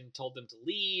Federation told them to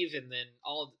leave, and then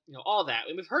all that.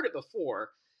 And we've heard it before,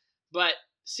 but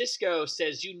Sisko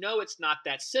says, it's not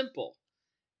that simple.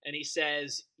 And he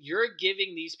says, you're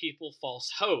giving these people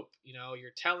false hope. You're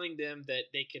telling them that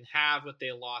they can have what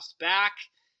they lost back,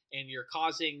 and you're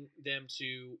causing them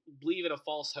to believe in a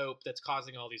false hope that's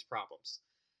causing all these problems.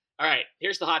 All right,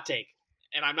 here's the hot take.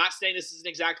 And I'm not saying this is an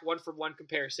exact one-for-one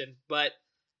comparison, but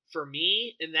for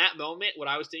me, in that moment, what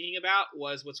I was thinking about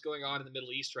was what's going on in the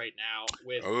Middle East right now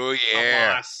with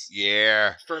Hamas.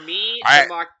 Yeah. For me,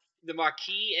 the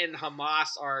Maquis and Hamas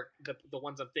are the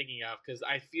ones I'm thinking of, because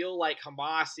I feel like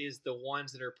Hamas is the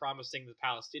ones that are promising the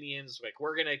Palestinians, like,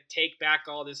 we're going to take back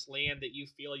all this land that you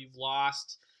feel you've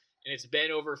lost, and it's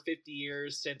been over 50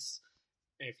 years since.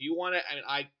 And if you want to,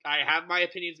 I have my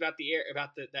opinions about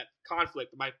that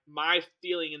conflict. My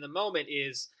feeling in the moment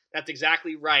is that's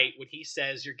exactly right when he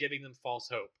says you're giving them false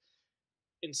hope.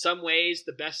 In some ways,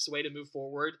 the best way to move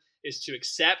forward is to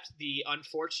accept the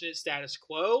unfortunate status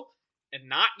quo and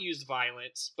not use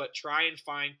violence, but try and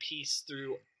find peace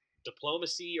through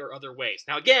diplomacy or other ways.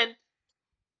 Now, again,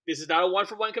 this is not a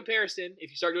one-for-one comparison.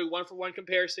 If you start doing one-for-one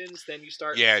comparisons, then you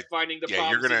start finding the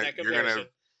problems in that comparison.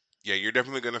 You're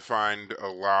definitely going to find a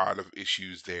lot of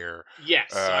issues there.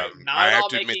 Yes, I have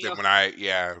to admit that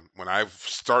when I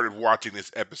started watching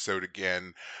this episode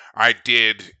again, I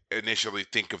did initially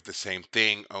think of the same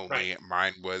thing. Only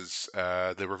mine was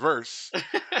the reverse.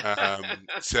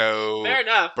 So fair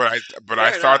enough. But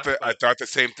I thought the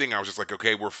same thing. I was just like,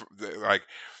 okay, we're like,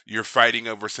 you're fighting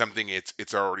over something.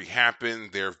 It's already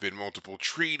happened. There have been multiple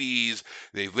treaties.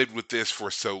 They've lived with this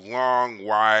for so long.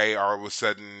 Why all of a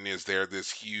sudden is there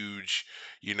this huge,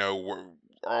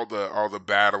 all the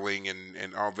battling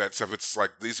and all that stuff? It's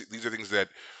like these are things that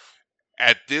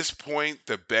at this point,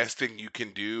 the best thing you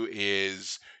can do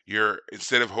is you're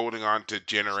instead of holding on to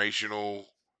generational,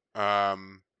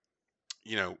 um,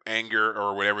 anger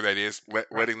or whatever that is,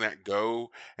 Right. letting that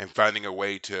go and finding a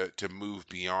way to move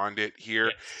beyond it here.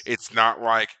 Yes. It's not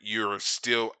like you're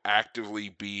still actively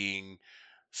being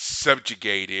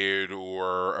subjugated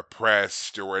or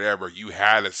oppressed or whatever. You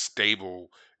had a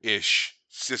stable-ish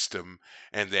system,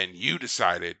 and then you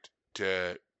decided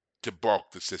to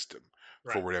balk the system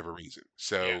for Right. whatever reason.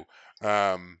 Yeah. So,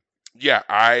 um, yeah,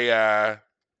 I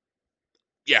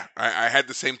had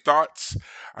the same thoughts.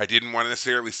 I didn't want to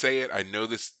necessarily say it. I know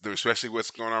this, especially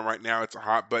what's going on right now. It's a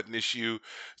hot button issue.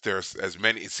 There's as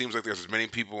many. It seems like there's as many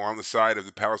people on the side of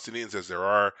the Palestinians as there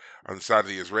are on the side of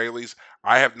the Israelis.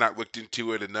 I have not looked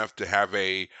into it enough to have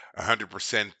a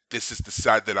 100%. This is the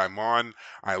side that I'm on.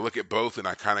 I look at both and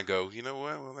I kind of go, you know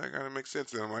what? Well, that kind of makes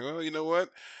sense. And I'm like, oh, you know what?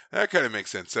 That kind of makes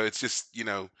sense. So it's just,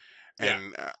 Yeah.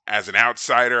 and as an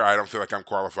outsider, I don't feel like I'm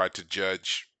qualified to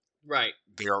judge Right.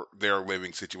 their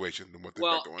living situation and what they've got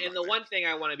Well, going on and the there. one thing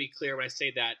I want to be clear when I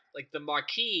say that, like the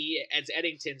Marquis, as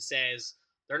Eddington says,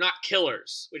 they're not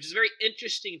killers, which is a very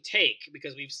interesting take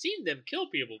because we've seen them kill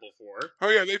people before. Oh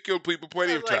yeah, they've killed people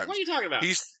plenty I of was like, what are times. you talking about?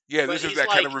 But This is he's that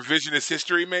kind like, of revisionist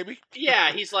history, maybe.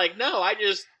 yeah, he's like, no, I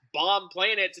just bomb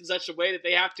planets in such a way that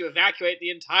they have to evacuate the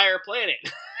entire planet.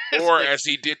 It's Or like, as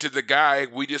he did to the guy,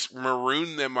 we just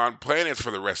maroon them on planets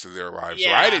for the rest of their lives. So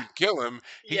I yeah, didn't kill him;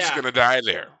 he's just yeah, gonna die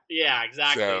there. yeah,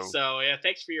 exactly. So So yeah,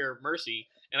 thanks for your mercy.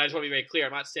 And I just want to be very clear.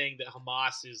 I'm not saying that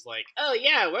Hamas is like, oh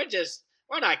yeah,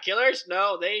 we're not killers.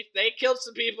 No, they killed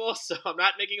some people. So I'm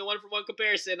not making a one for one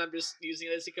comparison. I'm just using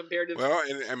it as a comparative well,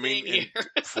 and I mean, thing here.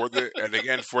 for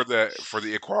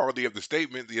the equality of the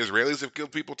statement, the Israelis have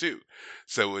killed people too.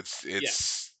 So it's Yes,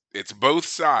 it's it's both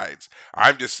sides.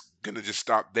 I'm just gonna just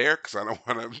stop there because I don't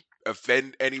want to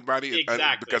offend anybody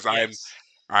exactly. because Yes,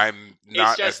 I'm it's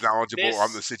not as just knowledgeable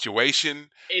on the this. situation.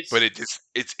 But It's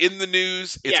it's in the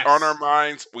news. It's on our yes.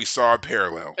 minds. We saw a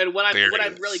parallel. And what I'm There what it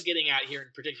I'm really is. getting at here in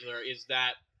particular is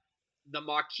that the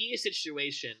Marquis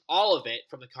situation, all of it,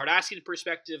 from the Cardassian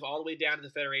perspective all the way down to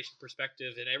the Federation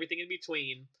perspective and everything in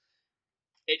between,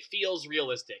 it feels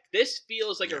realistic. This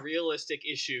feels like a Yeah. realistic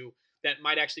issue that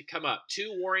might actually come up.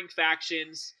 Two warring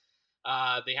factions.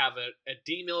 They have a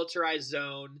demilitarized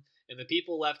zone, and the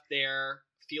people left there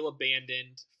feel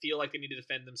abandoned, feel like they need to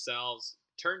defend themselves,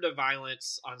 turn to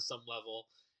violence on some level,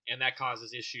 and that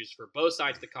causes issues for both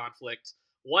sides of the conflict.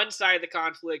 One side of the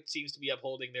conflict seems to be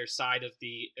upholding their side of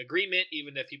the agreement,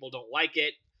 even if people don't like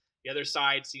it. The other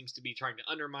side seems to be trying to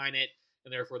undermine it,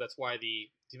 and therefore that's why the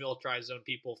demilitarized zone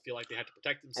people feel like they have to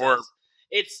protect Or themselves.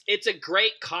 It's a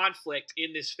great conflict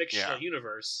in this fictional yeah.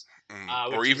 universe,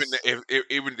 Or which even is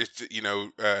even just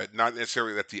not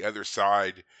necessarily that the other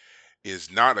side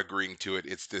is not agreeing to it.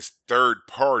 It's this third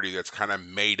party that's kind of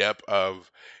made up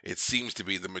of, it seems to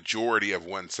be the majority of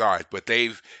one side, but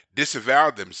they've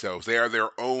disavowed themselves. They are their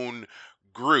own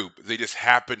group. They just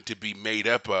happen to be made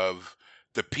up of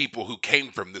the people who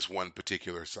came from this one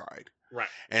particular side. right,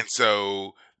 And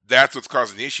so that's what's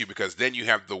causing the issue, because then you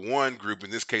have the one group, in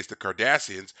this case the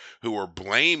Cardassians, who are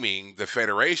blaming the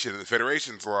Federation, and the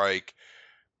Federation's like,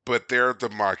 but they're the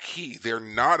Maquis. They're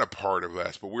not a part of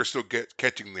us, but we're still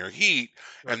catching their heat,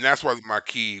 right, and that's why the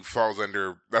Maquis falls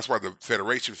under. That's why the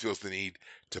Federation feels the need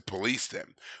to police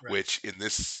them. right. Which, in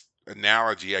this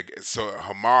analogy, I guess, so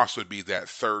Hamas would be that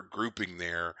third grouping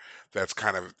there that's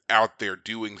kind of out there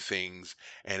doing things,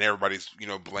 and everybody's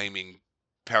blaming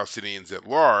Palestinians at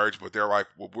large, but they're like,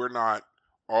 well, we're not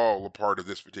all a part of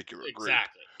this particular group.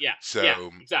 Exactly. Yeah. Yeah.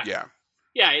 So Exactly. yeah.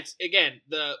 Yeah. It's again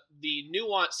the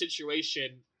nuanced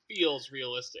situation feels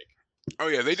realistic, Oh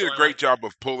yeah, they so did a I great like that. job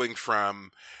of pulling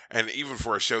from, and even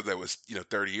for a show that was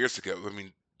 30 years ago. I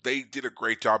mean, they did a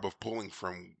great job of pulling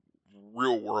from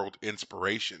real world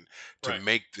inspiration to Right.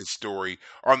 make this story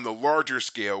on the larger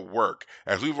scale work.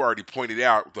 As we've already pointed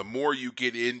out, the more you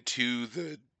get into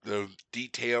the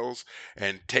details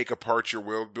and take apart your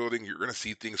world building, you're going to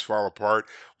see things fall apart.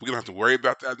 We don't have to worry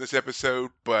about that in this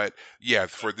episode, but yeah,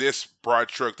 Right. for this broad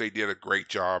stroke, they did a great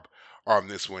job on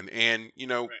this one. And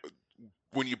Right.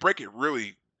 when you break it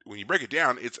really when you break it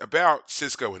down, it's about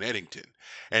Cisco and Eddington,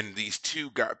 and these two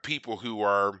got people who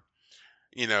are,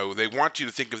 they want you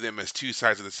to think of them as two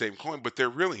sides of the same coin, but they're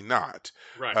really not.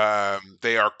 Right.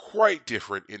 They are quite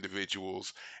different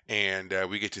individuals, and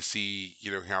we get to see,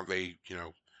 how they,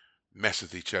 mess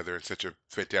with each other in such a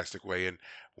fantastic way. And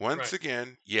once Right.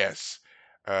 again, yes,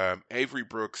 Avery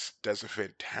Brooks does a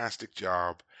fantastic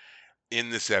job in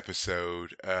this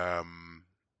episode.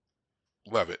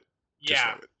 Love it, just Yeah.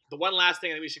 love it. The one last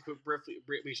thing that we should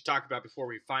we should talk about before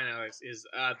we finalize is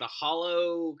the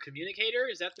hollow communicator.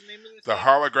 Is that the name of the The thing?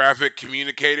 holographic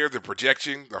communicator, the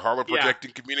holo Yeah.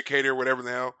 projecting communicator, whatever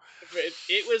the hell.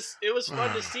 It was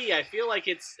fun to see. I feel like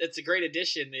it's a great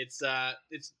addition. It's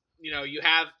you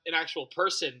have an actual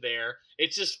person there.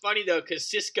 It's just funny though because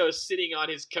Cisco's sitting on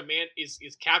his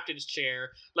captain's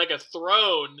chair like a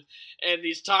throne, and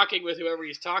he's talking with whoever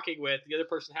he's talking with. The other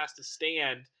person has to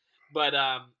stand, but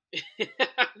I'm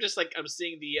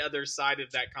seeing the other side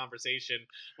of that conversation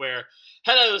where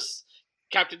hello.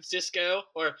 Captain Sisko,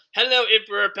 or hello,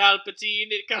 Emperor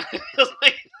Palpatine. It kind of feels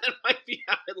like that might be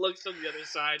how it looks from the other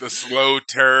side. The slow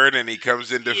turn, and he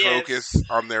comes into Yes, focus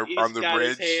on he's the got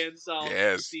his bridge. hands all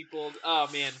Yes. steepled. Oh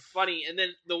man, funny. And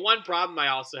then the one problem I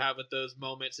also have with those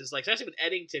moments is like, especially when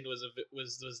Eddington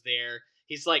was there,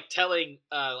 he's like telling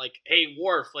like, hey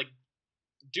Worf, like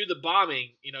do the bombing,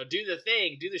 do the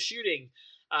thing, do the shooting,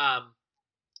 and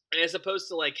as opposed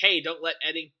to like, hey, don't let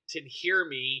Eddington hear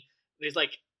me. And he's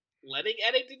like letting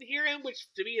Eddington hear him, which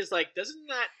to me is like, doesn't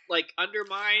that like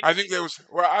undermine? I think there was.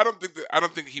 Well, I don't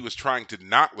think he was trying to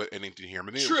not let Eddington hear him.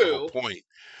 I think that was the whole True. point,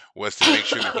 was to make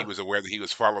sure that he was aware that he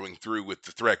was following through with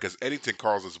the threat, because Eddington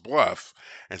calls his bluff,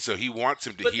 and so he wants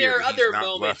him to But hear there are that he's other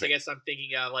not moments, I bluffing. guess I'm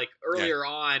thinking of, like Yeah. earlier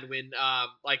on when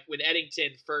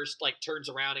Eddington first like turns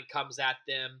around and comes at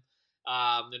them,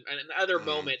 and other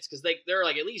moments because there are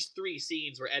like at least 3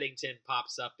 scenes where Eddington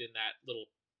pops up in that little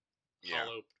Yeah.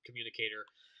 hollow communicator.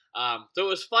 So it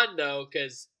was fun though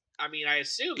because I mean I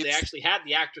assume they It's actually had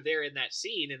the actor there in that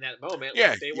scene in that moment.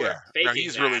 yeah, Like they yeah. weren't No, faking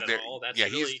he's that really at there. all. That's Yeah,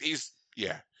 really he's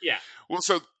yeah. yeah Well,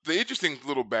 so the interesting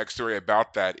little backstory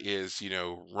about that is,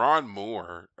 Ron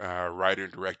Moore, writer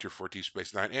and director for Deep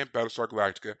Space Nine and Battlestar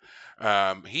Galactica,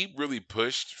 he really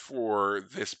pushed for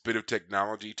this bit of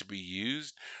technology to be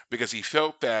used because he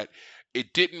felt that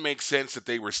it didn't make sense that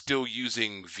they were still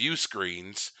using view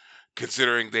screens,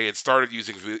 considering they had started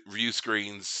using view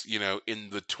screens, in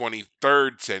the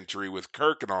 23rd century with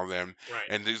Kirk and all them. right.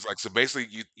 And he's like, so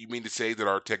basically, you mean to say that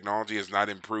our technology has not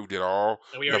improved at all?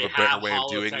 And we You have already a better have way of hollow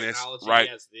doing this, technology right?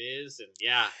 as it is, and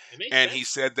yeah, it makes And sense. he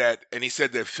said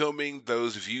that filming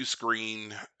those view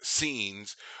screen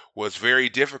scenes was very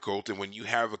difficult, and when you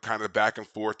have a kind of back and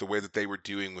forth the way that they were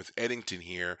doing with Eddington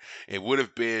here, it would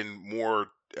have been more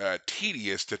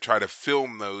tedious to try to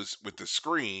film those with the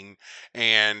screen,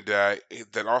 and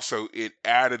that also it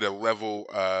added a level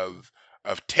of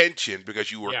tension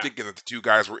because you were Yeah, thinking that the two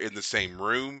guys were in the same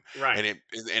room, right, and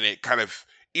it kind of,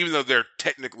 even though they're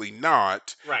technically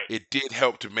not, right. it did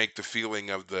help to make the feeling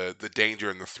of the danger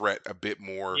and the threat a bit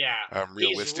more Yeah, he's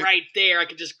realistic. right there. I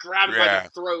could just grab him by the Yeah,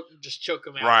 throat and just choke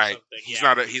him out or right. something. He's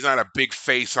Yeah, not a big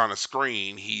face on a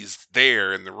screen. He's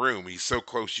there in the room. He's so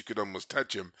close you could almost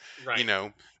touch him, you right.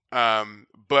 know.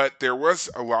 But there was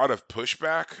a lot of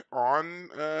pushback on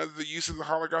the use of the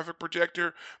holographic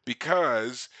projector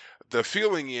because the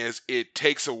feeling is it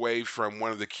takes away from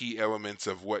one of the key elements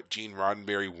of what Gene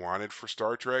Roddenberry wanted for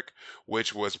Star Trek,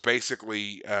 which was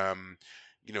basically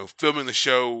filming the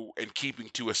show and keeping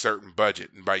to a certain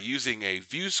budget. And by using a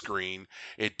view screen,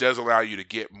 it does allow you to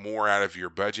get more out of your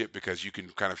budget because you can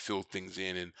kind of fill things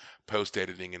in post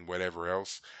editing and whatever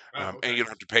else. Oh, And okay. you don't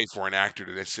have to pay for an actor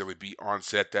to necessarily be on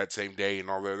set that same day and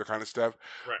all the other kind of stuff.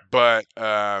 Right, But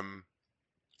I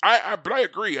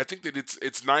agree. I think that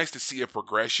it's nice to see a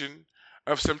progression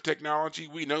of some technology.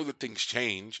 We know that things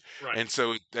change, right, and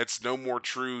so that's no more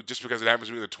true just because it happens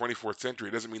to be in the 24th century.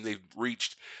 It doesn't mean they've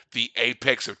reached the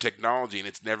apex of technology and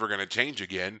it's never going to change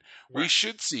again. We right.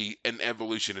 should see an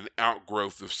evolution, an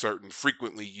outgrowth of certain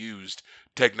frequently used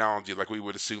technology, like we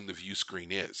would assume the view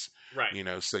screen is. Right.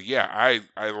 So yeah,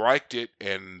 I liked it,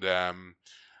 and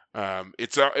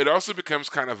it also becomes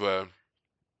kind of a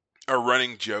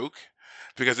running joke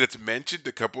because it's mentioned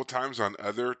a couple of times on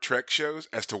other Trek shows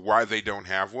as to why they don't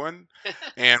have one,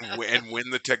 and when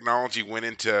the technology went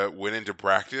into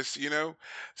practice,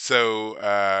 So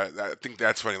I think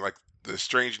that's funny. Like the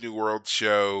Strange New World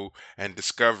show and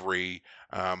Discovery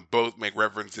both make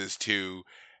references to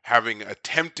having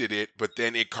attempted it, but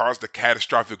then it caused a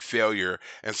catastrophic failure,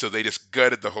 and so they just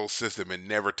gutted the whole system and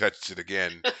never touched it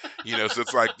again. So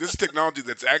it's like this is technology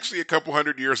that's actually a couple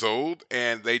hundred years old,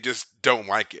 and they just don't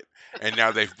like it. And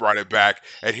now they've brought it back,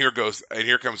 and here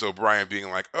comes O'Brien being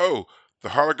like, "Oh, the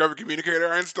holographic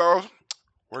communicator I installed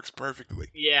works perfectly."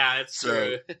 Yeah, it's So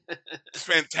true. it's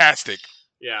fantastic.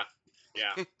 Yeah,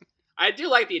 yeah. I do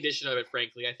like the addition of it,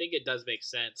 frankly. I think it does make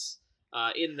sense.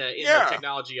 in the Yeah.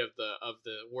 technology of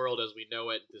the world as we know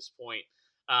it at this point.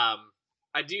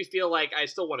 I do feel like I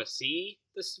still want to see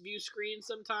this view screen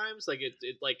sometimes. Like it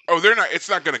like Oh, they're not. It's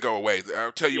not going to go away.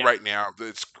 I'll tell you yeah, right now,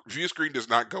 the view screen does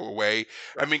not go away.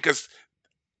 I right. mean, because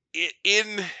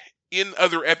in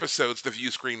other episodes, the view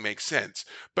screen makes sense.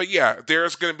 But yeah,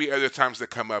 there's going to be other times that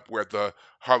come up where the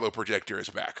hollow projector is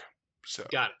back. So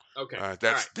Got it. Okay. All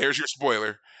that's right. there's your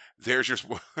spoiler. There's your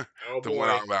Oh the one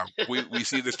boy. out loud. We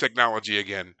see this technology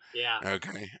again. Yeah.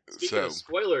 Okay, Speaking of so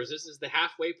spoilers, this is the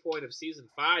halfway point of season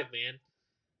 5, man.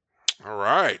 all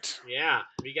right, Yeah,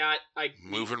 we got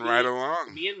moving right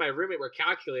along. me and my roommate were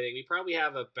calculating. We probably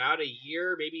have about a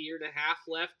year, maybe a year and a half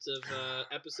left of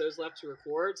episodes left to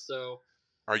record. So,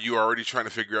 Are you already trying to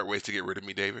figure out ways to get rid of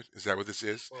me, David? Is that what this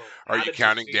is? well, Are how you did you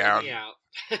counting figure down? me out?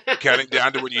 Counting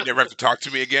down to when you never have to talk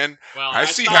to me again? Well, I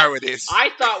see how it is. I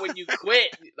thought when you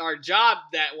quit our job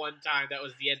that one time that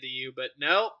was the end of you, but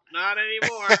nope, not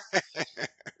anymore.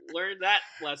 Learned that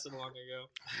lesson long ago.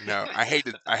 No, I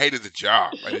hated the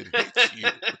job. I didn't hate you.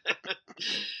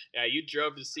 Yeah, you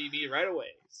drove to see me right away.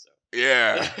 So.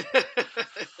 Yeah.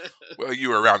 Well, you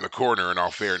were around the corner in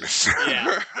all fairness.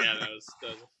 yeah, that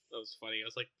was funny. I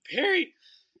was like, Perry,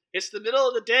 it's the middle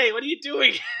of the day. What are you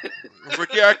doing? I was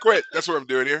like, yeah, I quit. That's what I'm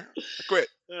doing here. I quit.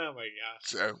 Oh my gosh.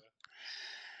 So,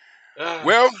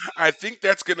 well, I think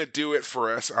that's going to do it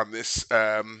for us on this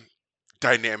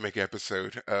dynamic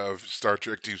episode of Star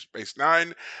Trek Deep Space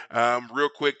Nine. Real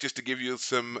quick, just to give you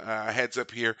some heads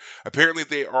up here. Apparently,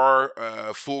 they are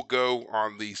full go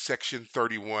on the Section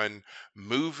 31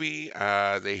 movie.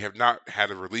 They have not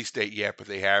had a release date yet, but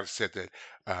they have said that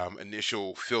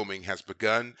initial filming has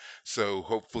begun. So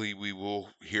hopefully, we will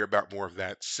hear about more of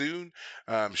that soon.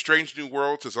 Strange New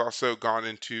Worlds has also gone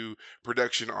into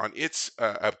production on its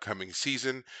upcoming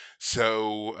season.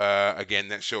 So again,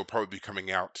 that show will probably be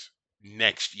coming out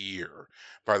next year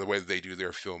by the way that they do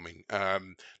their filming.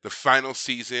 The final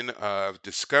season of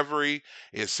Discovery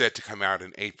is set to come out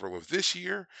in April of this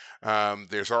year.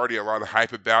 There's already a lot of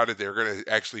hype about it. They're going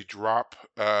to actually drop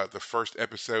the first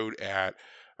episode at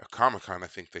a Comic-Con, I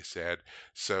think they said.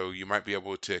 So you might be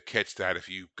able to catch that if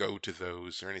you go to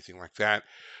those or anything like that.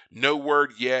 No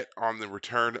word yet on the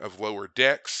return of Lower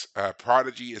Decks.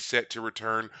 Prodigy is set to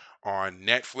return on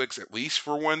Netflix at least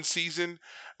for one season.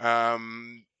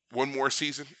 One more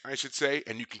season, I should say,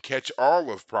 and you can catch all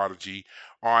of Prodigy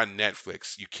on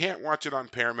Netflix. You can't watch it on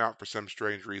Paramount for some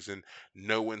strange reason.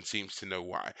 No one seems to know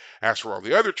why. As for all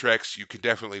the other Treks, you can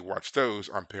definitely watch those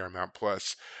on Paramount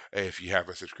Plus if you have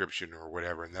a subscription or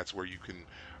whatever, and that's where you can.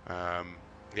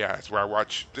 That's where I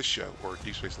watch this show, or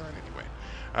Deep Space Nine anyway.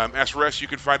 As for us, you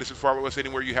can find us and follow us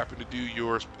anywhere you happen to do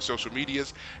your social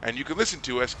medias, and you can listen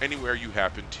to us anywhere you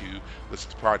happen to listen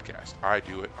to podcasts. I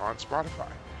do it on Spotify.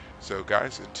 So,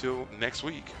 guys, until next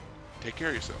week, take care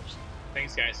of yourselves.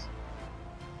 Thanks, guys.